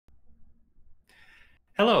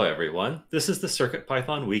Hello, everyone. This is the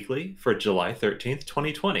CircuitPython Weekly for July 13th,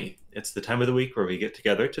 2020. It's the time of the week where we get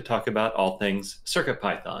together to talk about all things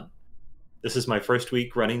CircuitPython. This is my first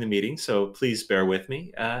week running the meeting, so please bear with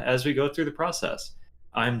me as we go through the process.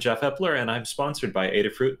 I'm Jeff Epler, and I'm sponsored by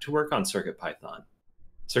Adafruit to work on CircuitPython.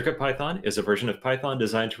 CircuitPython is a version of Python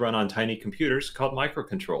designed to run on tiny computers called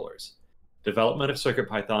microcontrollers. Development of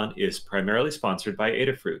CircuitPython is primarily sponsored by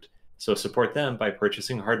Adafruit, so support them by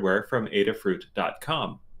purchasing hardware from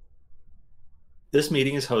adafruit.com. This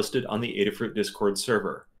meeting is hosted on the Adafruit Discord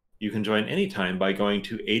server. You can join anytime by going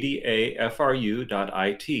to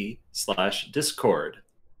adafru.it/discord.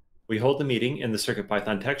 We hold the meeting in the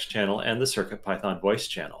CircuitPython text channel and the CircuitPython voice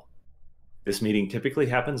channel. This meeting typically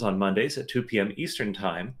happens on Mondays at 2 p.m. Eastern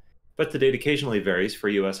Time, but the date occasionally varies for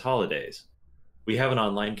US holidays. We have an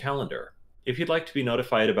online calendar. If you'd like to be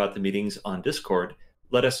notified about the meetings on Discord,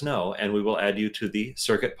 let us know, and we will add you to the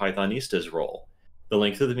CircuitPythonistas role. The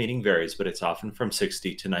length of the meeting varies, but it's often from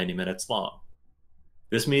 60 to 90 minutes long.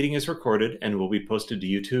 This meeting is recorded and will be posted to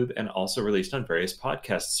YouTube and also released on various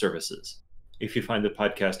podcast services. If you find the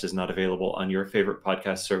podcast is not available on your favorite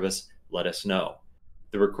podcast service, let us know.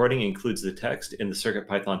 The recording includes the text in the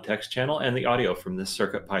CircuitPython text channel and the audio from the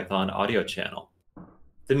CircuitPython audio channel.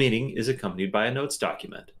 The meeting is accompanied by a notes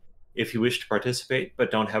document. If you wish to participate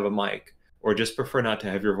but don't have a mic, or just prefer not to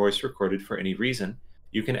have your voice recorded for any reason,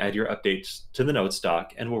 you can add your updates to the notes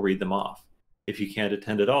doc and we'll read them off. If you can't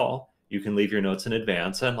attend at all, you can leave your notes in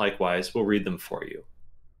advance and likewise we'll read them for you.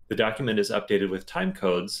 The document is updated with time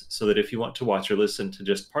codes so that if you want to watch or listen to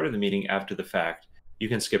just part of the meeting after the fact, you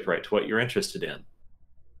can skip right to what you're interested in.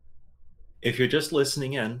 If you're just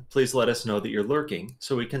listening in, please let us know that you're lurking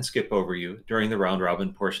so we can skip over you during the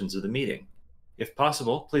round-robin portions of the meeting. If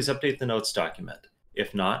possible, please update the notes document.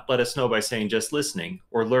 If not, let us know by saying just listening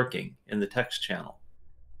or lurking in the text channel.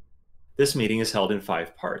 This meeting is held in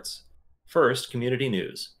 5 parts. First, community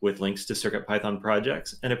news, with links to CircuitPython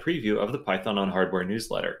projects and a preview of the Python on Hardware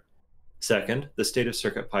newsletter. Second, the state of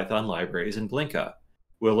CircuitPython libraries in Blinka.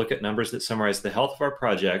 We'll look at numbers that summarize the health of our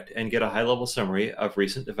project and get a high-level summary of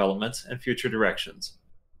recent developments and future directions.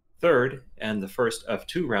 Third, and the first of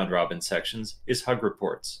 2 round-robin sections, is Hug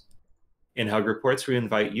Reports. In Hug Reports, we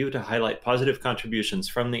invite you to highlight positive contributions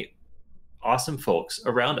from the awesome folks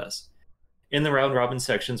around us. In the round-robin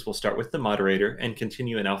sections, we'll start with the moderator and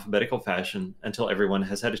continue in alphabetical fashion until everyone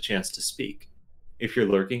has had a chance to speak. If you're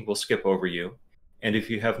lurking, we'll skip over you. And if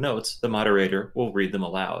you have notes, the moderator will read them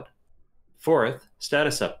aloud. Fourth,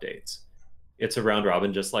 status updates. It's a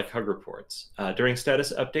round-robin just like Hug Reports. During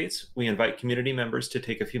status updates, we invite community members to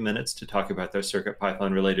take a few minutes to talk about their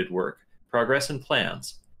CircuitPython-related work, progress, and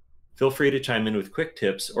plans. Feel free to chime in with quick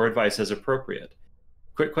tips or advice as appropriate.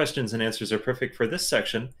 Quick questions and answers are perfect for this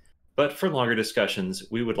section, but for longer discussions,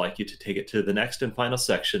 we would like you to take it to the next and final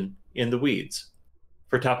section, In the Weeds.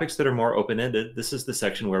 For topics that are more open-ended, this is the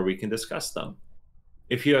section where we can discuss them.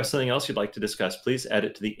 If you have something else you'd like to discuss, please add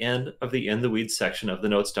it to the end of the In the Weeds section of the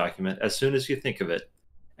notes document as soon as you think of it,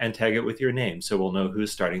 and tag it with your name so we'll know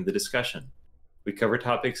who's starting the discussion. We cover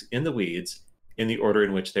topics in the weeds in the order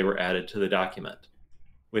in which they were added to the document.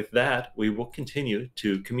 With that, we will continue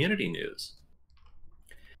to community news.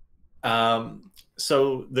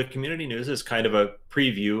 So the community news is kind of a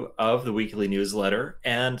preview of the weekly newsletter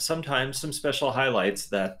and sometimes some special highlights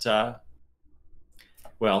that, that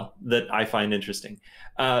I find interesting.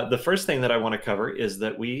 The first thing that I want to cover is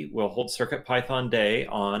that we will hold CircuitPython Day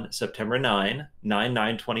on September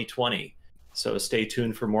 9/9/2020. So stay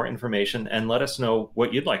tuned for more information and let us know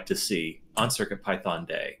what you'd like to see on CircuitPython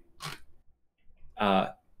Day.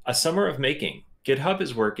 A Summer of Making. GitHub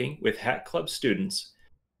is working with Hack Club students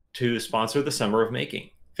to sponsor the Summer of Making.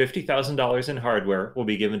 $50,000 in hardware will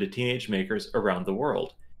be given to teenage makers around the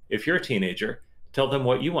world. If you're a teenager, tell them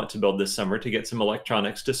what you want to build this summer to get some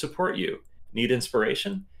electronics to support you. Need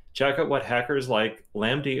inspiration? Check out what hackers like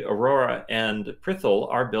Lambda, Aurora, and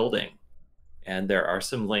Prithul are building. And there are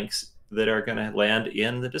some links that are going to land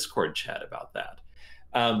in the Discord chat about that.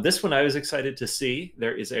 This one I was excited to see.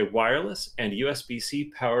 There is a wireless and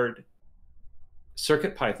USB-C powered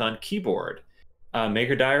CircuitPython keyboard.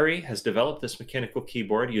 Maker Diary has developed this mechanical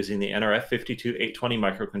keyboard using the NRF52820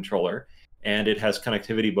 microcontroller, and it has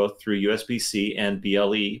connectivity both through USB-C and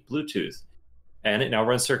BLE Bluetooth. And it now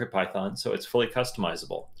runs CircuitPython, so it's fully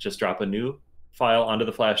customizable. Just drop a new file onto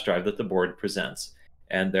the flash drive that the board presents.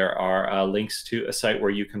 And there are links to a site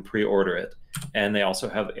where you can pre-order it. And they also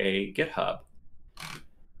have a GitHub.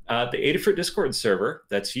 The Adafruit Discord server,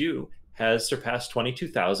 that's you, has surpassed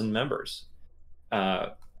 22,000 members.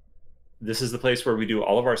 This is the place where we do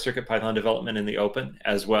all of our CircuitPython development in the open,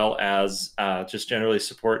 as well as just generally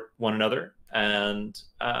support one another. And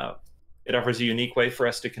it offers a unique way for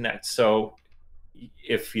us to connect. So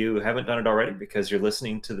if you haven't done it already, because you're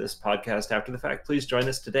listening to this podcast after the fact, please join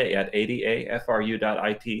us today at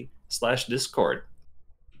adafru.it/discord.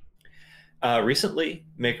 Recently,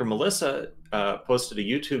 Maker Melissa posted a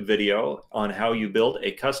YouTube video on how you build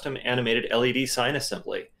a custom animated LED sign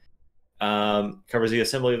assembly. Covers the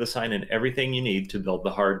assembly of the sign and everything you need to build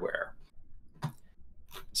the hardware.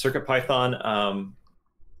 CircuitPython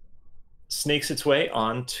snakes its way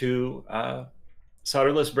onto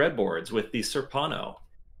solderless breadboards with the Serpano.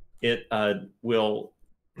 It will,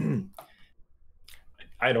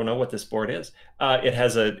 I don't know what this board is. It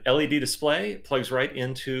has a LED display, plugs right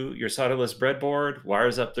into your solderless breadboard,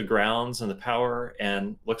 wires up the grounds and the power,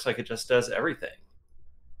 and looks like it just does everything.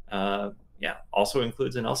 Yeah, also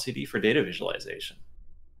includes an LCD for data visualization.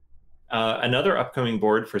 Another upcoming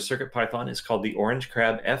board for CircuitPython is called the Orange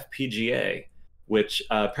Crab FPGA, which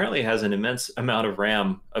apparently has an immense amount of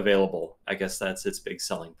RAM available. I guess that's its big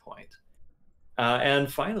selling point.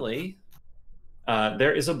 And finally,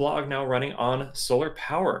 there is a blog now running on solar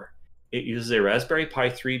power. It uses a Raspberry Pi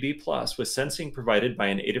 3B Plus with sensing provided by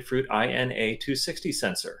an Adafruit INA260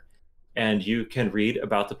 sensor. And you can read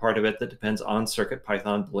about the part of it that depends on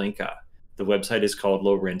CircuitPython Blinka. The website is called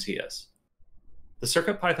Laurentius. The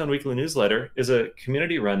CircuitPython Weekly Newsletter is a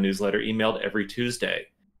community-run newsletter emailed every Tuesday.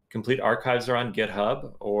 Complete archives are on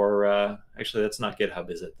GitHub, or actually, that's not GitHub,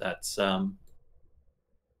 is it? That's the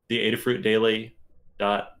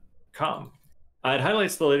adafruitdaily.com. It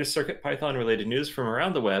highlights the latest CircuitPython-related news from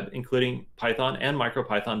around the web, including Python and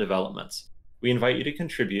MicroPython developments. We invite you to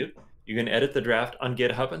contribute. You can edit the draft on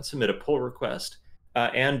GitHub and submit a pull request.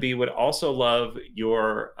 Ann B would also love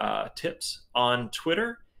your tips on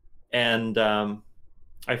Twitter. And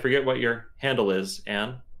I forget what your handle is,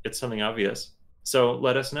 Ann. It's something obvious. So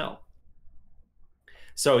let us know.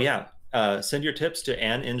 So yeah, send your tips to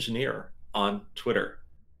Ann Engineer on Twitter.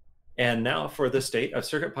 And now for the state of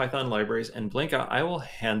CircuitPython libraries and Blinka, I will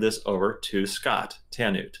hand this over to Scott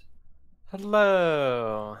Tanut.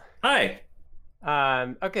 Hello. Hi.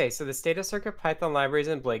 Okay, so the state of CircuitPython libraries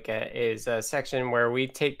and Blinka is a section where we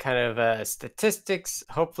take kind of a statistics,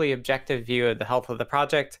 hopefully objective view of the health of the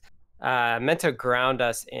project, meant to ground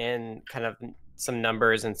us in kind of some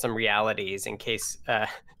numbers and some realities in case,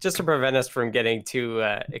 just to prevent us from getting too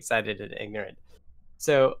excited and ignorant.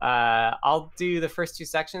 So I'll do the first two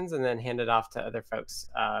sections and then hand it off to other folks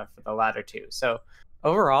for the latter two. So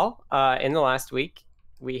overall, in the last week,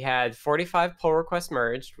 we had 45 pull requests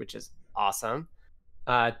merged, which is awesome,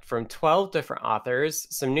 from 12 different authors.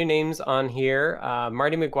 Some new names on here.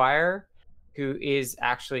 Marty McGuire, who is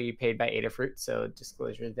actually paid by Adafruit, so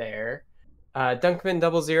disclosure there. Dunkman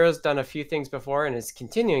 00's done a few things before and is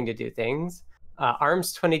continuing to do things.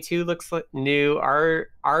 Arms22 looks like new.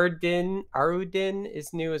 Arudin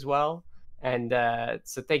is new as well. And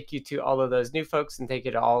so thank you to all of those new folks, and thank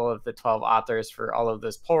you to all of the 12 authors for all of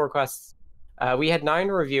those pull requests. We had 9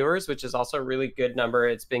 reviewers, which is also a really good number.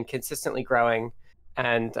 It's been consistently growing.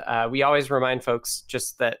 And we always remind folks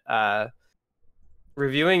just that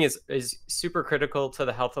reviewing is super critical to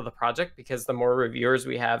the health of the project, because the more reviewers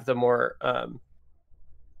we have, the more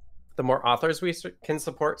authors we can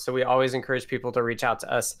support. So we always encourage people to reach out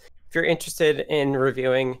to us. If you're interested in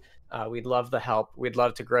reviewing, we'd love the help. We'd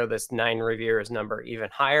love to grow this 9 reviewers number even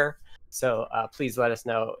higher. So please let us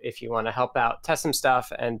know if you want to help out, test some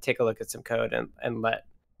stuff, and take a look at some code, and let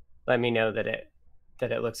me know that it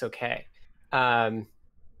looks okay. So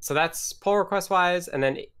that's pull request wise, and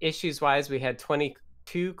then issues wise, we had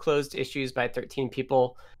 22 closed issues by 13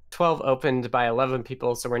 people, 12 opened by 11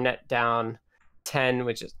 people. So we're net down 10,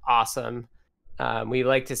 which is awesome. We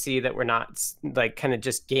like to see that we're not like kind of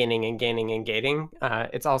just gaining and gaining and gaining.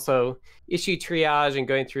 It's also issue triage, and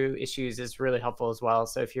going through issues is really helpful as well.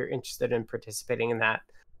 So if you're interested in participating in that,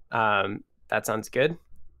 that sounds good.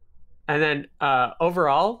 And then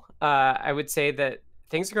overall, I would say that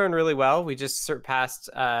things are going really well. We just surpassed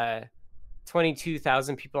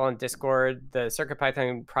 22,000 people on Discord. The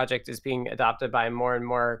CircuitPython project is being adopted by more and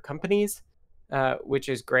more companies, which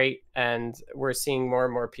is great. And we're seeing more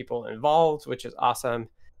and more people involved, which is awesome.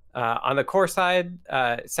 On the core side,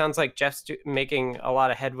 it sounds like Jeff's making a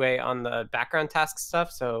lot of headway on the background task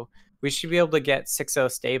stuff. So we should be able to get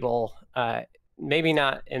 6.0 stable, maybe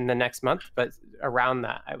not in the next month, but around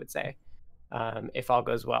that, I would say, if all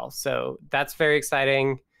goes well. So that's very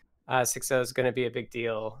exciting. 6.0 is going to be a big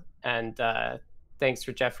deal. And thanks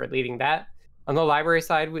for Jeff for leading that. On the library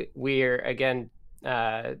side, we're again,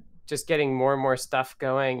 just getting more and more stuff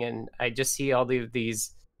going. And I just see all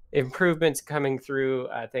these improvements coming through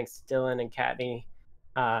thanks to Dylan and Kattni.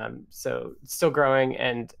 So still growing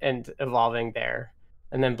and evolving there.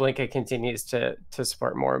 And then Blinka continues to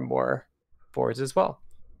support more and more boards as well.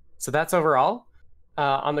 So that's overall.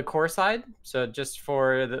 On the core side, so just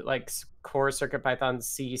for the core CircuitPython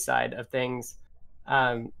C side of things,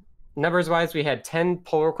 numbers wise, we had 10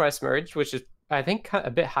 pull requests merged, which is I think a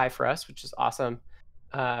bit high for us, which is awesome.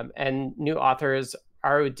 And new authors,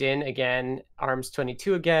 Arudin again,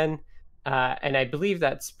 Arms22 again, and I believe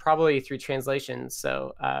that's probably through translations.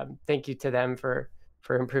 So thank you to them for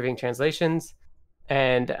improving translations,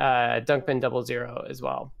 and Dunkman00 as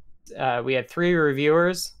well. We had 3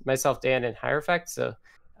 reviewers, myself, Dan, and Hierophect. So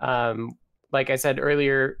like I said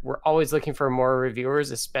earlier, we're always looking for more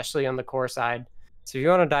reviewers, especially on the core side. So if you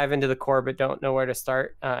want to dive into the core but don't know where to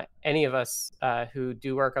start, any of us who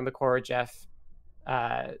do work on the core, Jeff,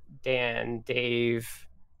 Dan, Dave,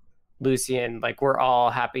 Lucian, like we're all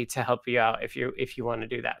happy to help you out if you want to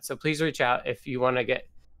do that. So please reach out if you want to get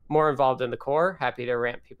more involved in the core. Happy to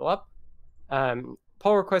ramp people up.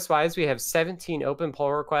 Pull request wise, we have 17 open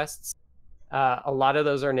pull requests. A lot of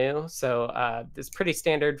those are new, so it's pretty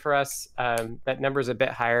standard for us. That number's a bit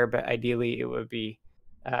higher, but ideally it would be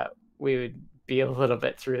we would be a little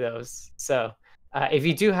bit through those. So if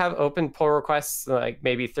you do have open pull requests, like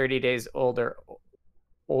maybe 30 days older,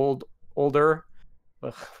 what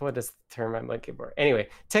is the term I'm looking for? Anyway,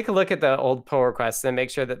 take a look at the old pull requests and make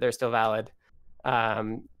sure that they're still valid.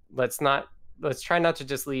 Let's try not to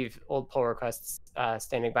just leave old pull requests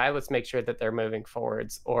standing by. Let's make sure that they're moving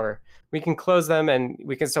forwards, or we can close them and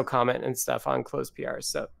we can still comment and stuff on closed PRs.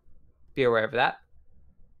 So be aware of that.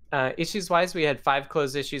 Issues wise, we had 5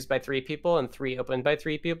 closed issues by 3 people and 3 opened by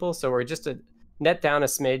 3 people. So we're just a net down a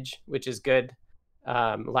smidge, which is good.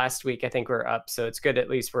 Last week, I think we're up. So it's good. At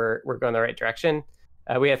least we're going the right direction.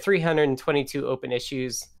 We have 322 open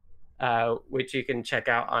issues, which you can check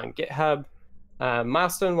out on GitHub.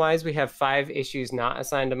 Milestone wise, we have 5 issues not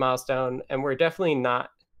assigned to milestone, and we're definitely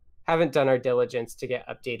haven't done our diligence to get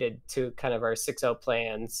updated to kind of our 6.0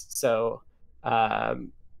 plans. So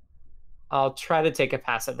I'll try to take a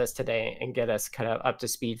pass at this today and get us kind of up to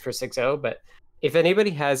speed for 6.0. But if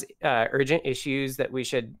anybody has urgent issues that we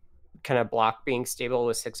should kind of block being stable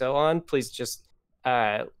with 6.0 on, please just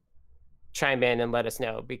chime in and let us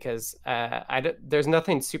know, because there's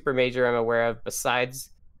nothing super major I'm aware of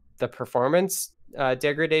besides the performance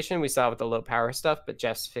degradation we saw with the low power stuff, but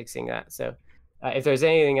Jeff's fixing that. So if there's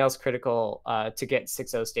anything else critical to get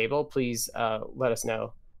 6.0 stable, please let us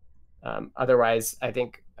know. Otherwise, I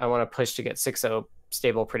think I want to push to get 6.0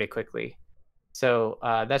 stable pretty quickly. So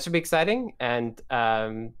that should be exciting. And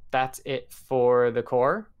that's it for the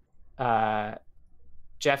core.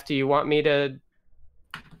 Jeff, do you want me to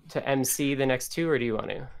MC the next 2, or do you want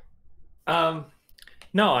to?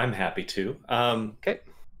 No, I'm happy to. Okay.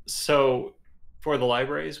 So for the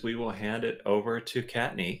libraries, we will hand it over to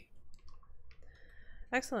Kattni.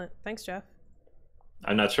 Excellent. Thanks, Jeff.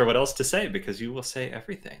 I'm not sure what else to say because you will say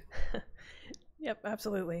everything. Yep,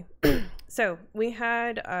 absolutely. So we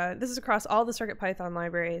had, this is across all the CircuitPython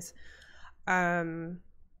libraries.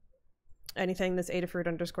 Anything that's Adafruit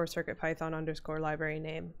 _CircuitPython _library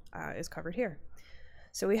name is covered here.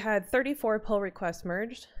 So we had 34 pull requests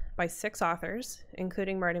merged by 6 authors,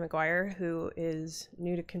 including Marty McGuire, who is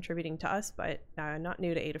new to contributing to us, but not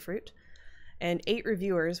new to Adafruit, and 8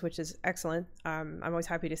 reviewers, which is excellent. I'm always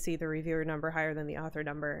happy to see the reviewer number higher than the author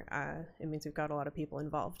number. It means we've got a lot of people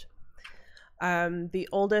involved. The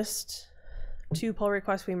oldest 2 pull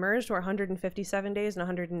requests we merged were 157 days and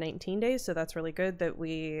 119 days, so that's really good that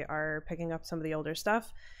we are picking up some of the older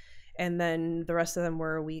stuff. And then the rest of them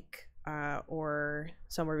were a week or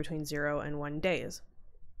somewhere between 0 and 1 days.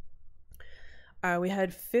 We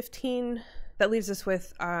had 15, that leaves us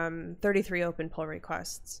with 33 open pull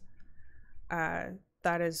requests.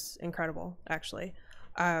 That is incredible, actually,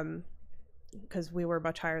 because we were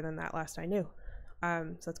much higher than that last I knew.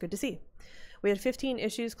 So that's good to see. We had 15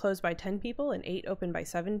 issues closed by 10 people and 8 open by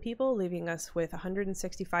 7 people, leaving us with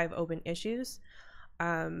 165 open issues.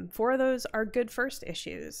 4 of those are good first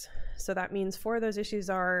issues. So that means 4 of those issues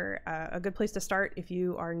are a good place to start if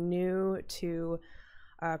you are new to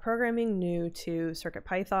programming, new to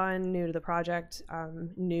CircuitPython, new to the project,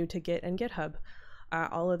 new to Git and GitHub.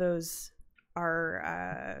 All of those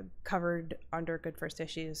are covered under good first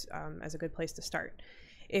issues as a good place to start.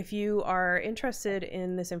 If you are interested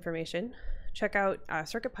in this information, check out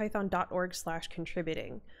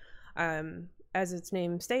circuitpython.org/contributing. As its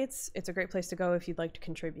name states, it's a great place to go if you'd like to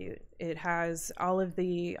contribute. It has all of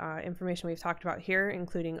the information we've talked about here,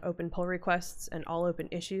 including open pull requests and all open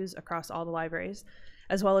issues across all the libraries.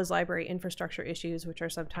 as well as library infrastructure issues, which are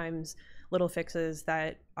sometimes little fixes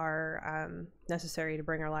that are necessary to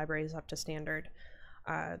bring our libraries up to standard,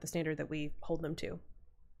 the standard that we hold them to.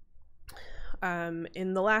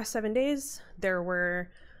 In the last 7 days, there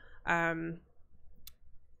were a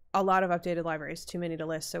lot of updated libraries, too many to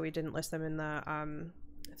list, so we didn't list them in the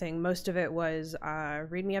thing. Most of it was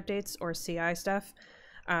README updates or CI stuff.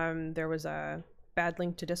 There was a bad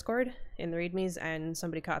link to Discord in the READMEs, and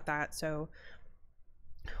somebody caught that, so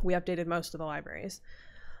we updated most of the libraries.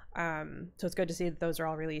 So it's good to see that those are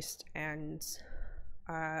all released and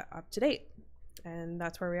up to date, and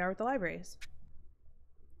that's where we are with the libraries.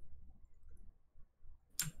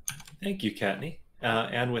 Thank you, Kattni.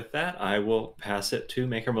 And with that, I will pass it to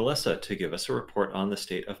Maker Melissa to give us a report on the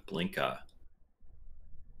state of Blinka.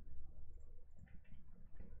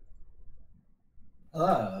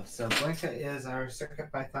 Hello. So Blinka is our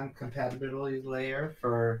CircuitPython compatibility layer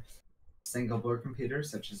for single board computers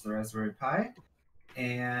such as the Raspberry Pi.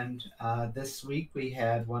 And this week we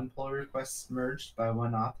had 1 pull request merged by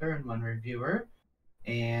 1 author and 1 reviewer.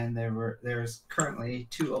 And there's currently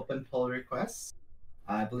 2 open pull requests.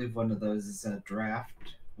 I believe one of those is a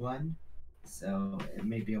draft one, so it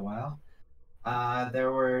may be a while.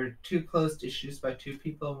 There were 2 closed issues by 2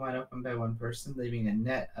 people and 1 open by 1 person, leaving a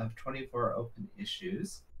net of 24 open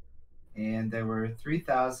issues. And there were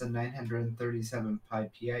 3,937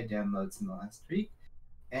 PyPI downloads in the last week.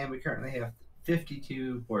 And we currently have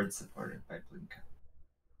 52 boards supported by Blinka.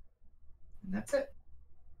 And that's it.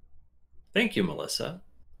 Thank you, Melissa.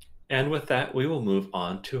 And with that, we will move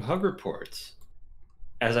on to Hug Reports.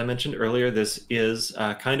 As I mentioned earlier, this is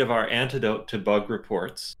kind of our antidote to bug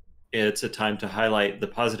reports. It's a time to highlight the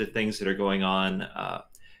positive things that are going on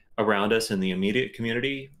around us in the immediate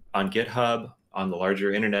community, on GitHub, on the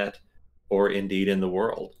larger internet, or indeed in the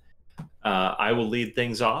world. I will lead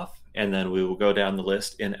things off, and then we will go down the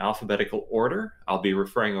list in alphabetical order. I'll be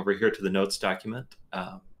referring over here to the notes document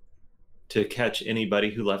to catch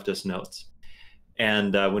anybody who left us notes.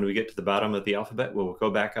 And when we get to the bottom of the alphabet, we'll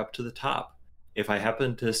go back up to the top. If I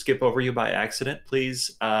happen to skip over you by accident,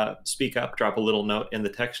 please speak up, drop a little note in the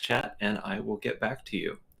text chat, and I will get back to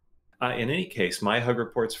you. In any case, my hug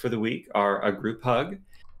reports for the week are a group hug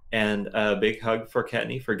and a big hug for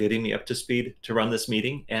Kattni for getting me up to speed to run this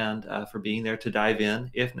meeting and for being there to dive in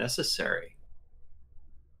if necessary.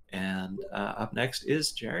 And up next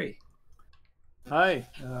is Jerry. Hi,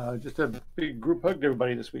 just a big group hug to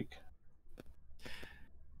everybody this week.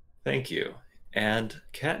 Thank you. And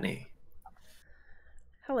Kattni.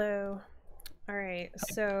 Hello. All right,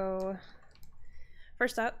 so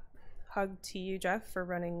first up, hug to you, Jeff, for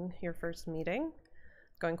running your first meeting.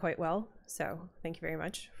 Going quite well, so thank you very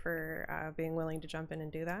much for being willing to jump in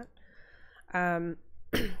and do that. I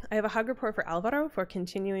have a hug report for Alvaro for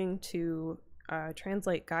continuing to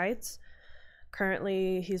translate guides.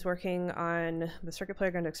 Currently, he's working on the Circuit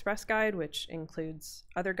Player Ground Express guide, which includes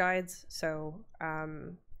other guides, so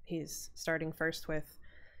he's starting first with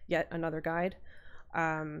yet another guide.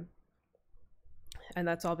 And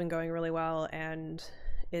that's all been going really well, and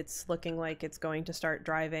it's looking like it's going to start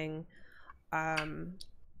driving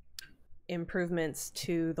improvements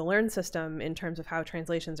to the Learn system in terms of how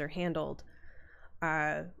translations are handled,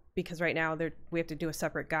 because right now we have to do a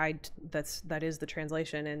separate guide that is the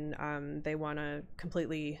translation, and they want to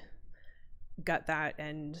completely gut that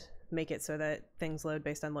and make it so that things load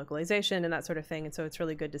based on localization and that sort of thing. And so it's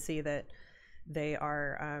really good to see that they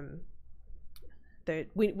are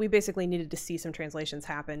we basically needed to see some translations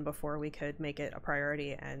happen before we could make it a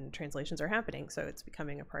priority, and translations are happening, so it's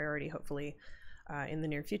becoming a priority hopefully in the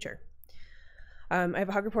near future. I have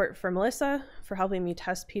a hug report for Melissa for helping me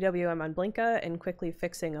test PWM on Blinka and quickly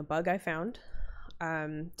fixing a bug I found,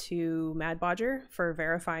 to Madbodger for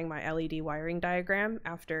verifying my LED wiring diagram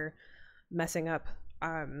after messing up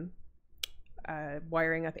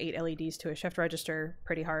wiring up 8 LEDs to a shift register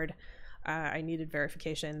pretty hard. I needed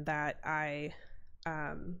verification that I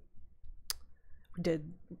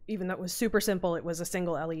did, even though it was super simple, it was a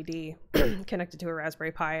single LED connected to a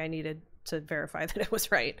Raspberry Pi. I needed to verify that it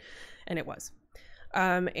was right, and it was.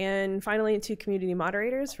 And finally, to community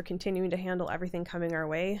moderators for continuing to handle everything coming our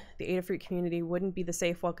way. The Adafruit community wouldn't be the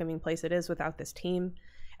safe, welcoming place it is without this team.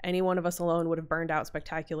 Any one of us alone would have burned out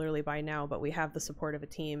spectacularly by now, but we have the support of a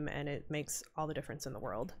team, and it makes all the difference in the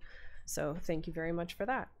world. So thank you very much for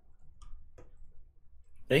that.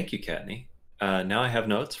 Thank you, Kattni. Now I have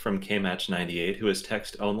notes from KMatch98, who is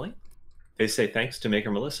text only. They say thanks to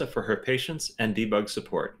Maker Melissa for her patience and debug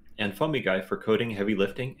support, and FoamyGuy for coding heavy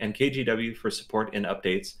lifting, and KGW for support in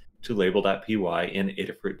updates to label.py in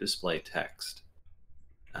Adafruit display text.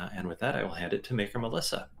 And with that, I will hand it to Maker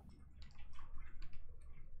Melissa.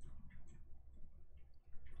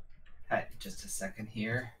 just a second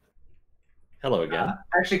here. Hello again.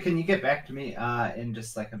 Actually, can you get back to me in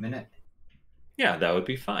just like a minute? Yeah, that would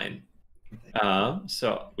be fine.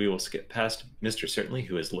 So we will skip past Mr. Certainly,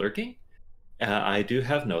 who is lurking. I do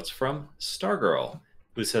have notes from Stargirl,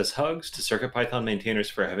 who says hugs to CircuitPython maintainers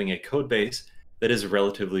for having a code base that is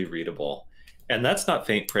relatively readable. And that's not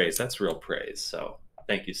faint praise, that's real praise. So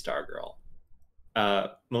thank you, Stargirl.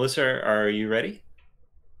 Melissa, are you ready?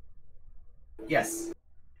 Yes.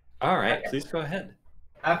 All right, Okay. Please go ahead.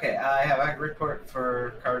 Okay, I have a report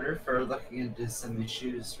for Carter for looking into some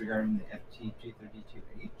issues regarding the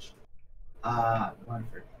FT232H. One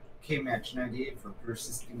for KMatch98 for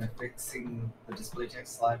persisting and fixing the display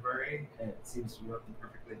text library. It seems to be working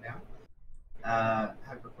perfectly now.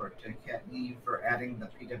 Have a report to Kattni for adding the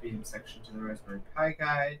PWM section to the Raspberry Pi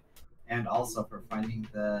guide, and also for finding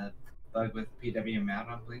the bug with PWM out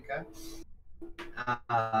on Blinka.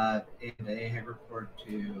 And a head report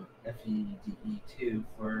to FEDE2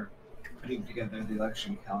 for putting together the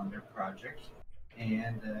election calendar project.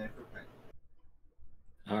 And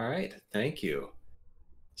All right, thank you.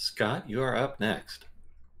 Scott, you are up next.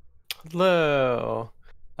 Hello.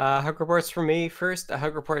 Hug reports for me. First, a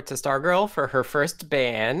hug report to Stargirl for her first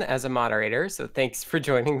ban as a moderator. So thanks for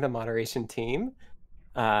joining the moderation team.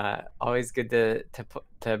 Always good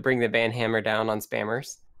to bring the ban hammer down on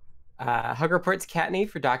spammers. Hug report to Kattni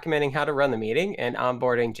for documenting how to run the meeting and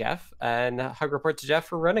onboarding Jeff. And hug report to Jeff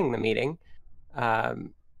for running the meeting.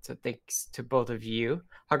 So thanks to both of you.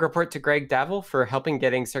 Hug report to Greg Davil for helping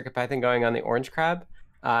getting CircuitPython going on the Orange Crab.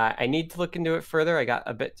 I need to look into it further. I got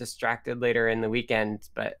a bit distracted later in the weekend,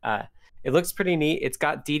 but it looks pretty neat. It's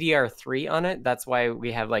got DDR3 on it. That's why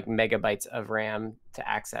we have like megabytes of RAM to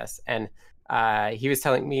access. And he was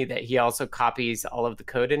telling me that he also copies all of the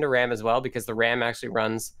code into RAM as well, because the RAM actually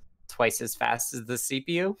runs twice as fast as the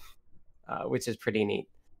CPU, which is pretty neat.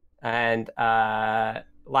 And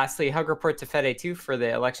lastly, hug report to FEDE2 for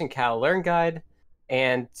the Election Cal Learn Guide,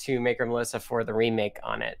 and to Maker Melissa for the remake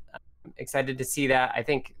on it. I'm excited to see that. I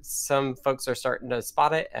think some folks are starting to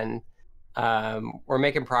spot it, and we're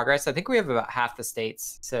making progress. I think we have about half the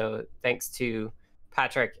states. So thanks to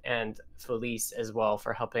Patrick and Felice as well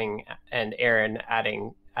for helping, and Aaron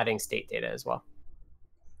adding state data as well.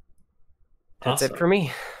 That's Awesome. it for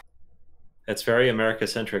me. That's very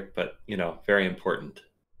America-centric, but, very important.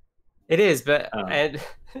 It is, but and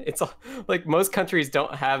it's like most countries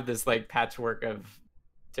don't have this like patchwork of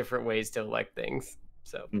different ways to elect things.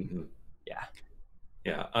 So,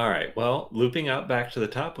 yeah. All right. Well, looping out back to the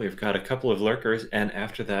top, we've got a couple of lurkers, and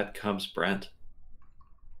after that comes Brent.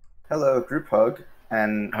 Hello, group hug,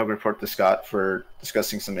 and hug report to Scott for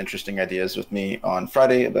discussing some interesting ideas with me on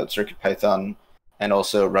Friday about CircuitPython, and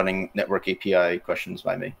also running network API questions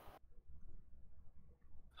by me.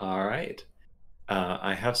 All right.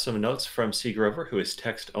 I have some notes from C. Grover, who is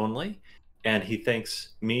text only, and he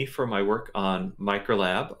thanks me for my work on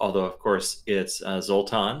Microlab, although, of course, it's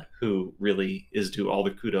Zoltan who really is due all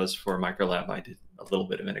the kudos for Microlab. I did a little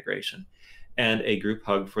bit of integration. And a group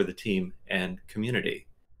hug for the team and community.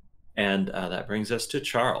 And that brings us to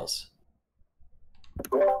Charles.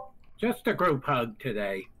 Just a group hug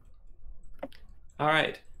today. All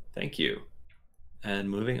right. Thank you. And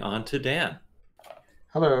moving on to Dan.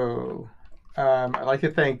 Hello. I'd like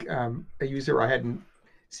to thank a user I hadn't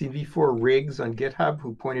seen before, Riggs on GitHub,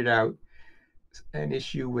 who pointed out an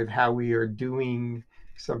issue with how we are doing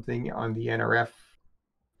something on the NRF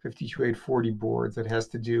 52840 boards that has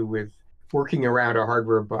to do with working around a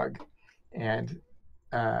hardware bug. And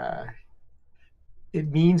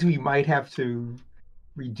it means we might have to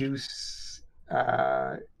reduce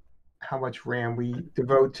how much RAM we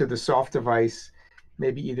devote to the soft device,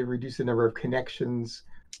 maybe either reduce the number of connections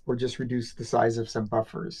or just reduce the size of some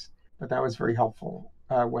buffers. But that was very helpful,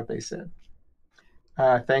 what they said.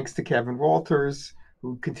 Thanks to Kevin Walters,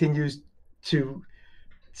 who continues to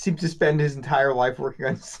seem to spend his entire life working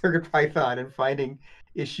on CircuitPython and finding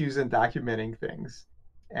issues and documenting things,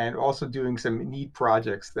 and also doing some neat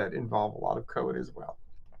projects that involve a lot of code as well.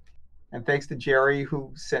 And thanks to Jerry,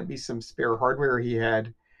 who sent me some spare hardware he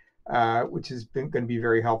had, which has been going to be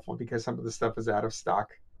very helpful because some of the stuff is out of stock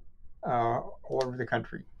all over the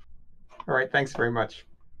country. All right, thanks very much.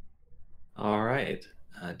 All right.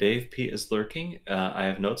 Dave P. is lurking. I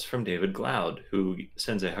have notes from David Gloud, who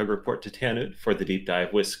sends a hug report to Tanut for the deep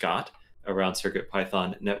dive with Scott around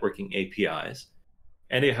CircuitPython networking APIs,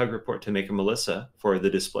 and a hug report to Maker Melissa for the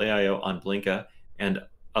display I/O on Blinka and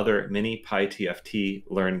other mini PyTFT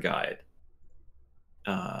Learn Guide.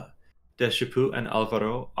 Deschapu and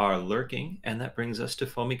Alvaro are lurking, and that brings us to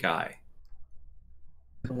Foamy Guy.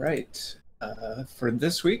 All right. For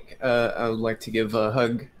this week, I would like to give a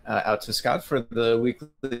hug out to Scott for the weekly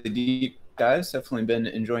deep dives. Definitely been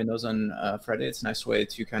enjoying those on Friday. It's a nice way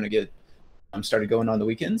to kind of get started going on the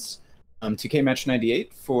weekends. To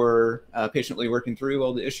KMatch98 for patiently working through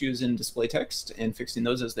all the issues in display text and fixing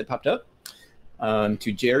those as they popped up.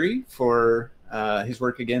 To Jerry for his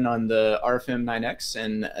work again on the RFM 9X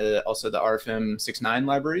and also the RFM 6.9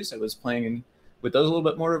 libraries. I was playing with those a little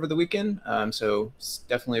bit more over the weekend, so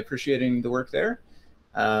definitely appreciating the work there.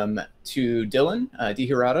 To Dylan D.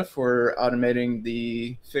 Hirata for automating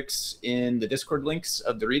the fix in the Discord links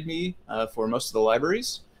of the README for most of the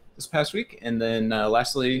libraries this past week. And then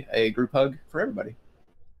lastly, a group hug for everybody.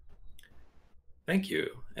 Thank you.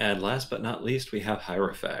 And last but not least, we have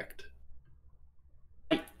Hierophect.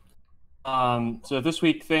 So this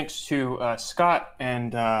week, thanks to Scott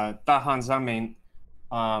and Dahan Zamin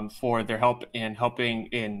for their help in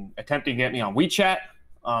attempting to get me on WeChat.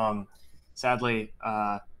 Sadly,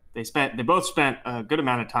 they both spent a good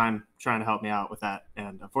amount of time trying to help me out with that,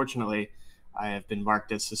 and unfortunately, I have been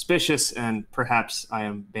marked as suspicious, and perhaps I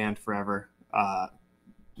am banned forever.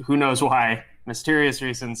 Who knows why? Mysterious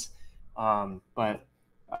reasons. But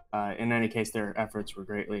in any case, their efforts were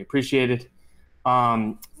greatly appreciated.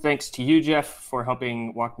 Thanks to you, Jeff, for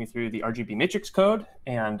helping walk me through the RGB matrix code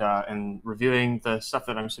and reviewing the stuff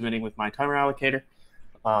that I'm submitting with my timer allocator.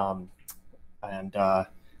 I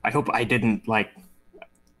hope I didn't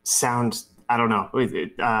sound, I don't know.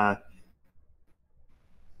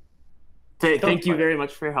 Thank you very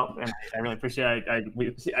much for your help, and I really appreciate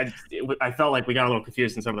it. I felt like we got a little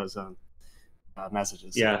confused in some of those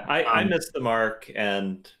messages. Yeah, I missed the mark,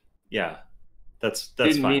 and yeah, that's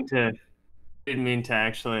fine. Didn't mean to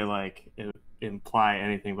actually imply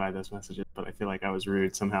anything by those messages, but I feel like I was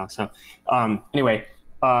rude somehow. So anyway,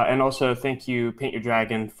 and also thank you, Paint Your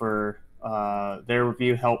Dragon, for their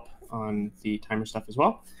review help on the timer stuff as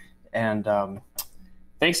well, and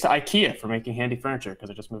thanks to IKEA for making handy furniture,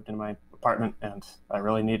 because I just moved into my apartment and I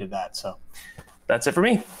really needed that. So that's it for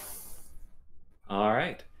me. All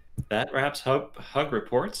right. That wraps Hug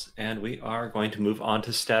reports, and we are going to move on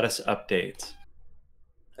to status updates.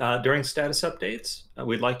 During status updates,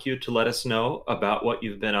 we'd like you to let us know about what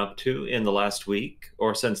you've been up to in the last week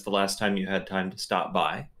or since the last time you had time to stop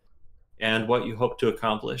by, and what you hope to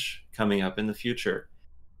accomplish coming up in the future.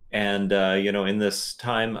 And, in this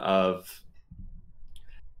time of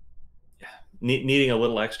needing a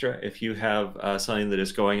little extra, if you have something that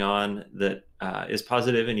is going on that is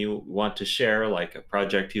positive and you want to share, like a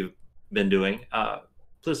project you've been doing,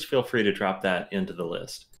 please feel free to drop that into the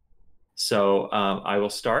list. So I will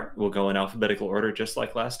start. We'll go in alphabetical order just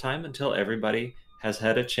like last time until everybody has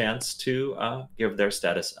had a chance to give their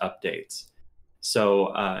status updates.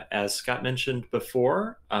 So as Scott mentioned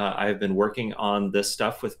before, I've been working on this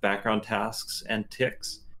stuff with background tasks and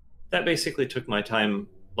ticks. That basically took my time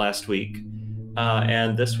last week.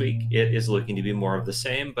 And this week it is looking to be more of the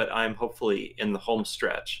same, but I'm hopefully in the home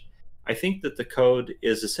stretch. I think that the code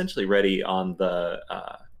is essentially ready on the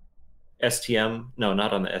STM, no,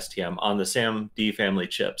 not on the STM, on the SAMD family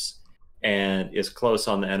chips, and is close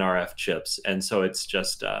on the NRF chips. And so it's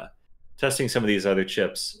just testing some of these other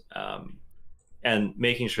chips and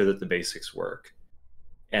making sure that the basics work.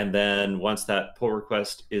 And then once that pull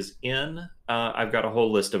request is in, I've got a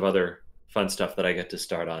whole list of other fun stuff that I get to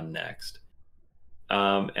start on next.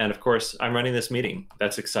 And of course, I'm running this meeting.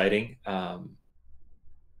 That's exciting.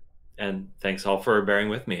 And thanks all for bearing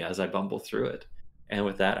with me as I bumble through it. And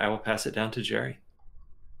with that, I will pass it down to Jerry.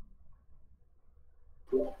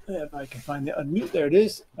 If I can find the unmute, there it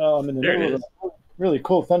is. I'm in the middle of a really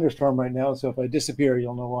cold thunderstorm right now, so if I disappear,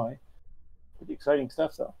 you'll know why. Pretty exciting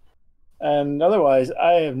stuff, though. And otherwise,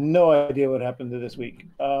 I have no idea what happened to this week.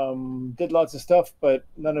 Did lots of stuff, but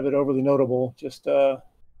none of it overly notable. Just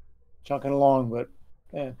chunking along, but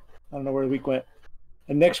I don't know where the week went.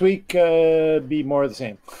 And next week, be more of the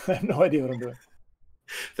same. I have no idea what I'm doing.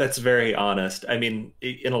 That's very honest. I mean,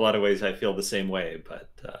 in a lot of ways, I feel the same way, but,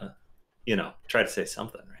 try to say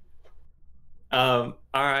something, right? All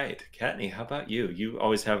right, Kattni, how about you? You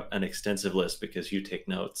always have an extensive list because you take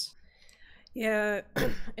notes. Yeah,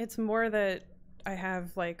 it's more that I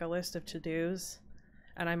have a list of to-dos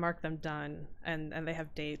and I mark them done and they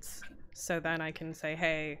have dates. So then I can say,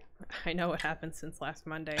 hey, I know what happened since last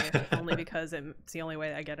Monday, only because it's the only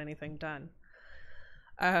way I get anything done.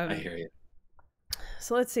 I hear you.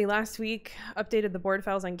 So let's see, last week, updated the board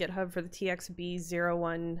files on GitHub for the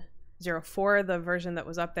TXB0104. The version that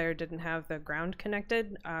was up there didn't have the ground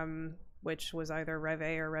connected, which was either Rev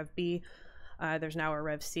A or Rev B. There's now a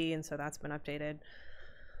Rev C, and so that's been updated.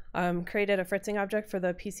 Created a fritzing object for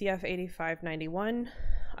the PCF 8591,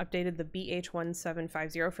 updated the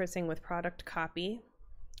BH1750 fritzing with product copy,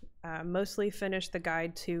 mostly finished the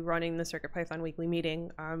guide to running the CircuitPython weekly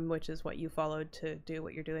meeting, which is what you followed to do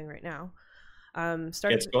what you're doing right now.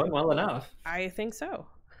 It's going well enough. I think so.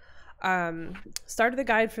 Started the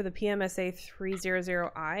guide for the PMSA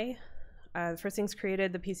 300i. The fritzing's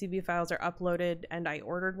created, the PCB files are uploaded, and I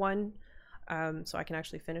ordered one, so I can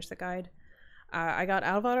actually finish the guide. I got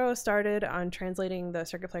Alvaro started on translating the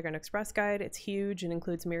Circuit Playground Express guide. It's huge and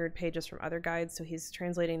includes mirrored pages from other guides, so he's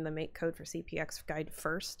translating the make code for CPX guide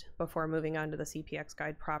first before moving on to the CPX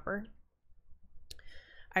guide proper.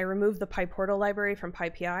 I removed the PyPortal library from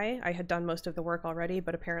PyPI. I had done most of the work already,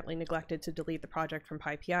 but apparently neglected to delete the project from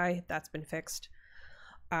PyPI. That's been fixed.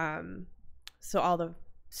 So all the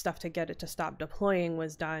stuff to get it to stop deploying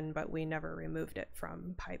was done, but we never removed it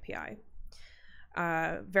from PyPI.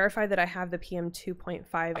 Verified that I have the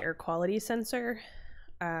PM2.5 air quality sensor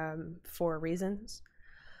for reasons.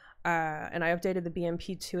 And I updated the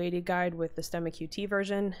BMP 280 guide with the STEMMA QT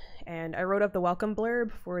version, and I wrote up the welcome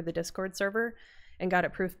blurb for the Discord server and got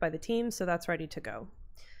it proofed by the team, so that's ready to go.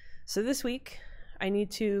 So this week, I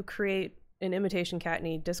need to create an Imitation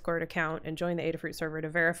Kattni Discord account and join the Adafruit server to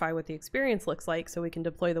verify what the experience looks like so we can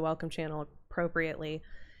deploy the welcome channel appropriately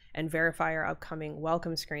and verify our upcoming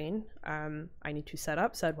welcome screen. I need to set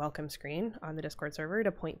up said welcome screen on the Discord server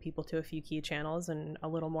to point people to a few key channels and a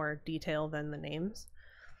little more detail than the names.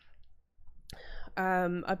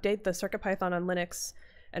 Update the CircuitPython on Linux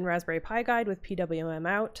and Raspberry Pi guide with PWM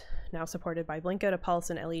out, now supported by Blinka to pulse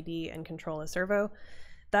an LED and control a servo.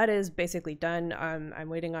 That is basically done. I'm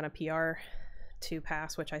waiting on a PR to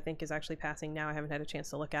pass, which I think is actually passing now. I haven't had a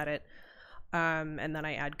chance to look at it. And then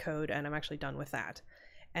I add code, and I'm actually done with that.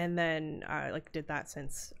 And then did that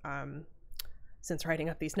since writing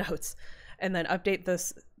up these notes. And then update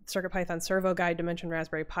this CircuitPython servo guide to mention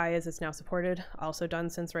Raspberry Pi as it's now supported. Also done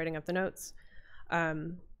since writing up the notes.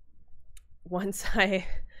 Once I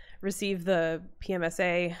receive the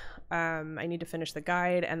PMSA, I need to finish the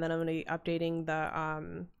guide, and then I'm going to be updating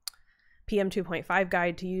the PM 2.5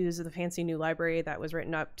 guide to use the fancy new library that was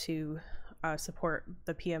written up to support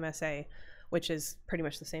the PMSA, which is pretty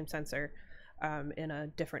much the same sensor in a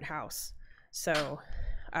different house. So,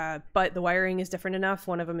 but the wiring is different enough.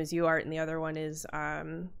 One of them is UART, and the other one is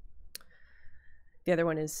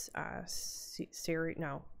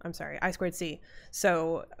I2C.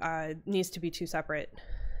 So needs to be two separate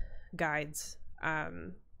guides.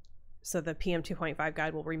 So the PM 2.5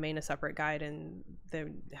 guide will remain a separate guide, and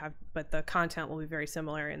but the content will be very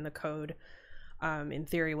similar, and the code in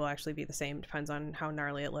theory will actually be the same. Depends on how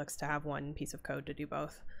gnarly it looks to have one piece of code to do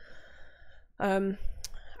both.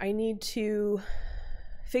 I need to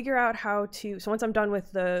figure out how to, so once I'm done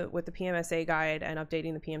with the PMSA guide and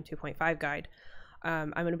updating the PM 2.5 guide,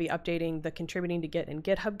 I'm going to be updating the contributing to Git and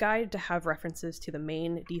GitHub guide to have references to the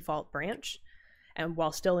main default branch, and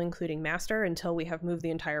while still including master until we have moved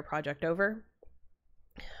the entire project over.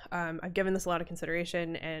 I've given this a lot of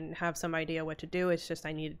consideration and have some idea what to do. It's just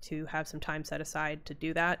I needed to have some time set aside to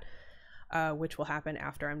do that, which will happen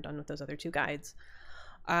after I'm done with those other two guides.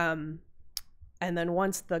 And then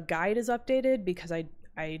once the guide is updated, because I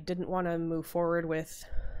didn't want to move forward with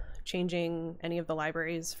changing any of the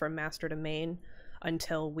libraries from master to main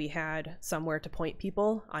until we had somewhere to point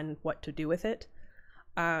people on what to do with it.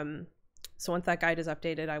 So once that guide is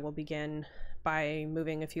updated, I will begin by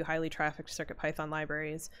moving a few highly trafficked CircuitPython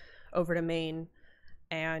libraries over to main,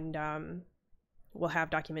 and we'll have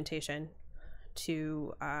documentation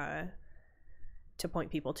to point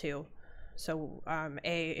people to. So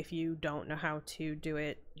if you don't know how to do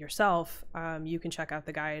it yourself, you can check out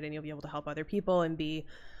the guide and you'll be able to help other people, and B,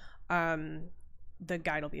 the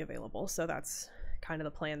guide will be available. So that's kind of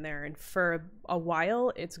the plan there. And for a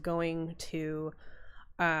while, it's going to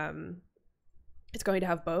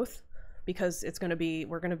have both, because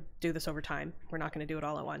we're going to do this over time. We're not going to do it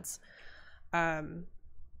all at once.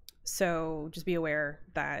 So just be aware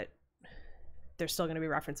that there's still going to be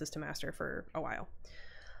references to master for a while.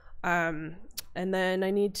 And then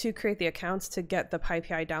I need to create the accounts to get the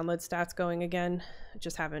PyPI download stats going again.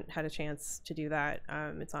 Just haven't had a chance to do that.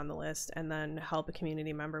 It's on the list. And then help a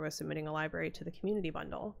community member with submitting a library to the community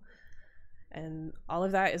bundle. And all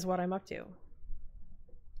of that is what I'm up to.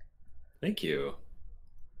 Thank you.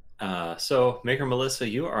 So Maker Melissa,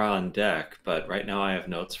 you are on deck, but right now I have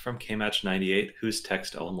notes from KMatch98, who's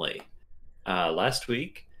text only. Last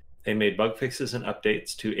week, they made bug fixes and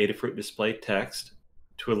updates to Adafruit display text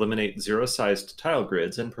to eliminate zero-sized tile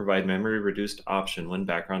grids and provide memory-reduced option when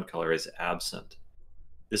background color is absent.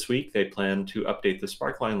 This week, they plan to update the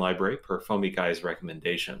Sparkline library per Foamy Guy's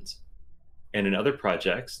recommendations. And in other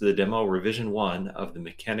projects, the demo revision 1 of the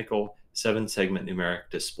mechanical 7-segment numeric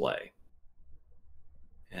display.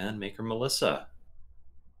 And Maker Melissa,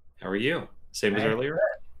 how are you? Same as earlier?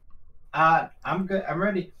 I'm good. I'm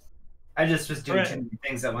ready. I just was doing too many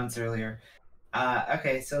things at once earlier.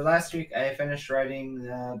 Okay, so last week I finished writing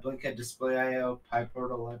the Blinka Display.io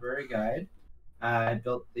PyPortal library guide. I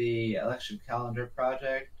built the election calendar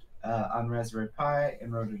project on Raspberry Pi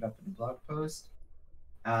and wrote it up in a blog post.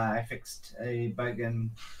 I fixed a bug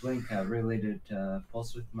in Blinka related to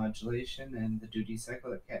pulse width modulation and the duty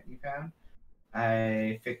cycle that Kattni found.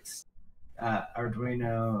 I fixed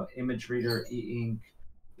Arduino image reader e-ink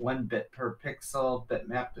 1 bit per pixel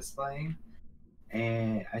bitmap displaying.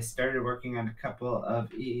 And I started working on a couple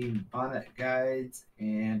of e-ink bonnet guides,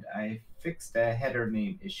 and I fixed a header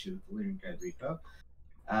name issue with the Learning Guide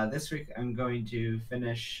repo. This week I'm going to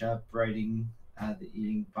finish up writing the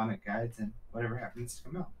e-ink bonnet guides and whatever happens to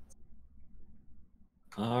come out.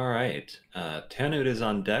 All right. Tanut is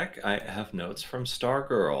on deck. I have notes from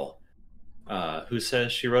Stargirl, who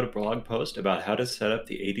says she wrote a blog post about how to set up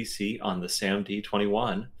the ADC on the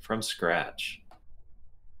SAMD21 from scratch.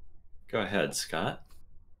 Go ahead, Scott.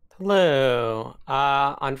 Hello.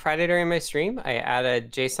 On Friday during my stream, I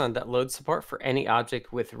added JSON.load support for any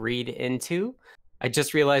object with read into. I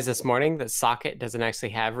just realized this morning that Socket doesn't actually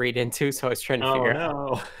have read into, so I was trying to figure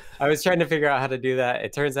out. I was trying to figure out how to do that.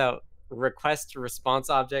 It turns out request response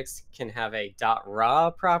objects can have a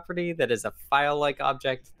 .raw property that is a file-like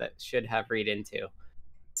object that should have read into.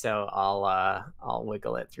 So I'll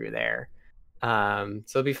wiggle it through there. So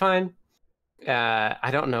it'll be fine. I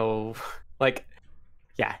don't know, like,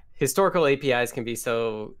 yeah, historical APIs can be such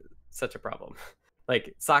a problem.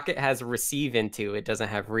 Like Socket has receive into, it doesn't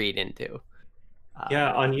have read into.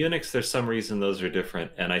 Yeah, on Unix, there's some reason those are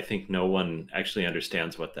different, and I think no one actually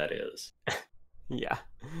understands what that is. Yeah.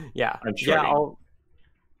 I'm sure.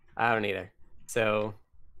 I don't either. So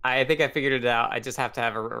I think I figured it out. I just have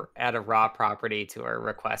to add a raw property to our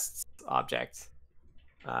requests object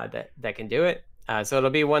that can do it. So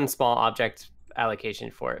it'll be one small object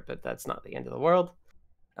allocation for it, but that's not the end of the world.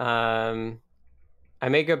 I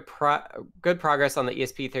made good progress on the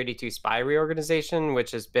ESP32 SPI reorganization,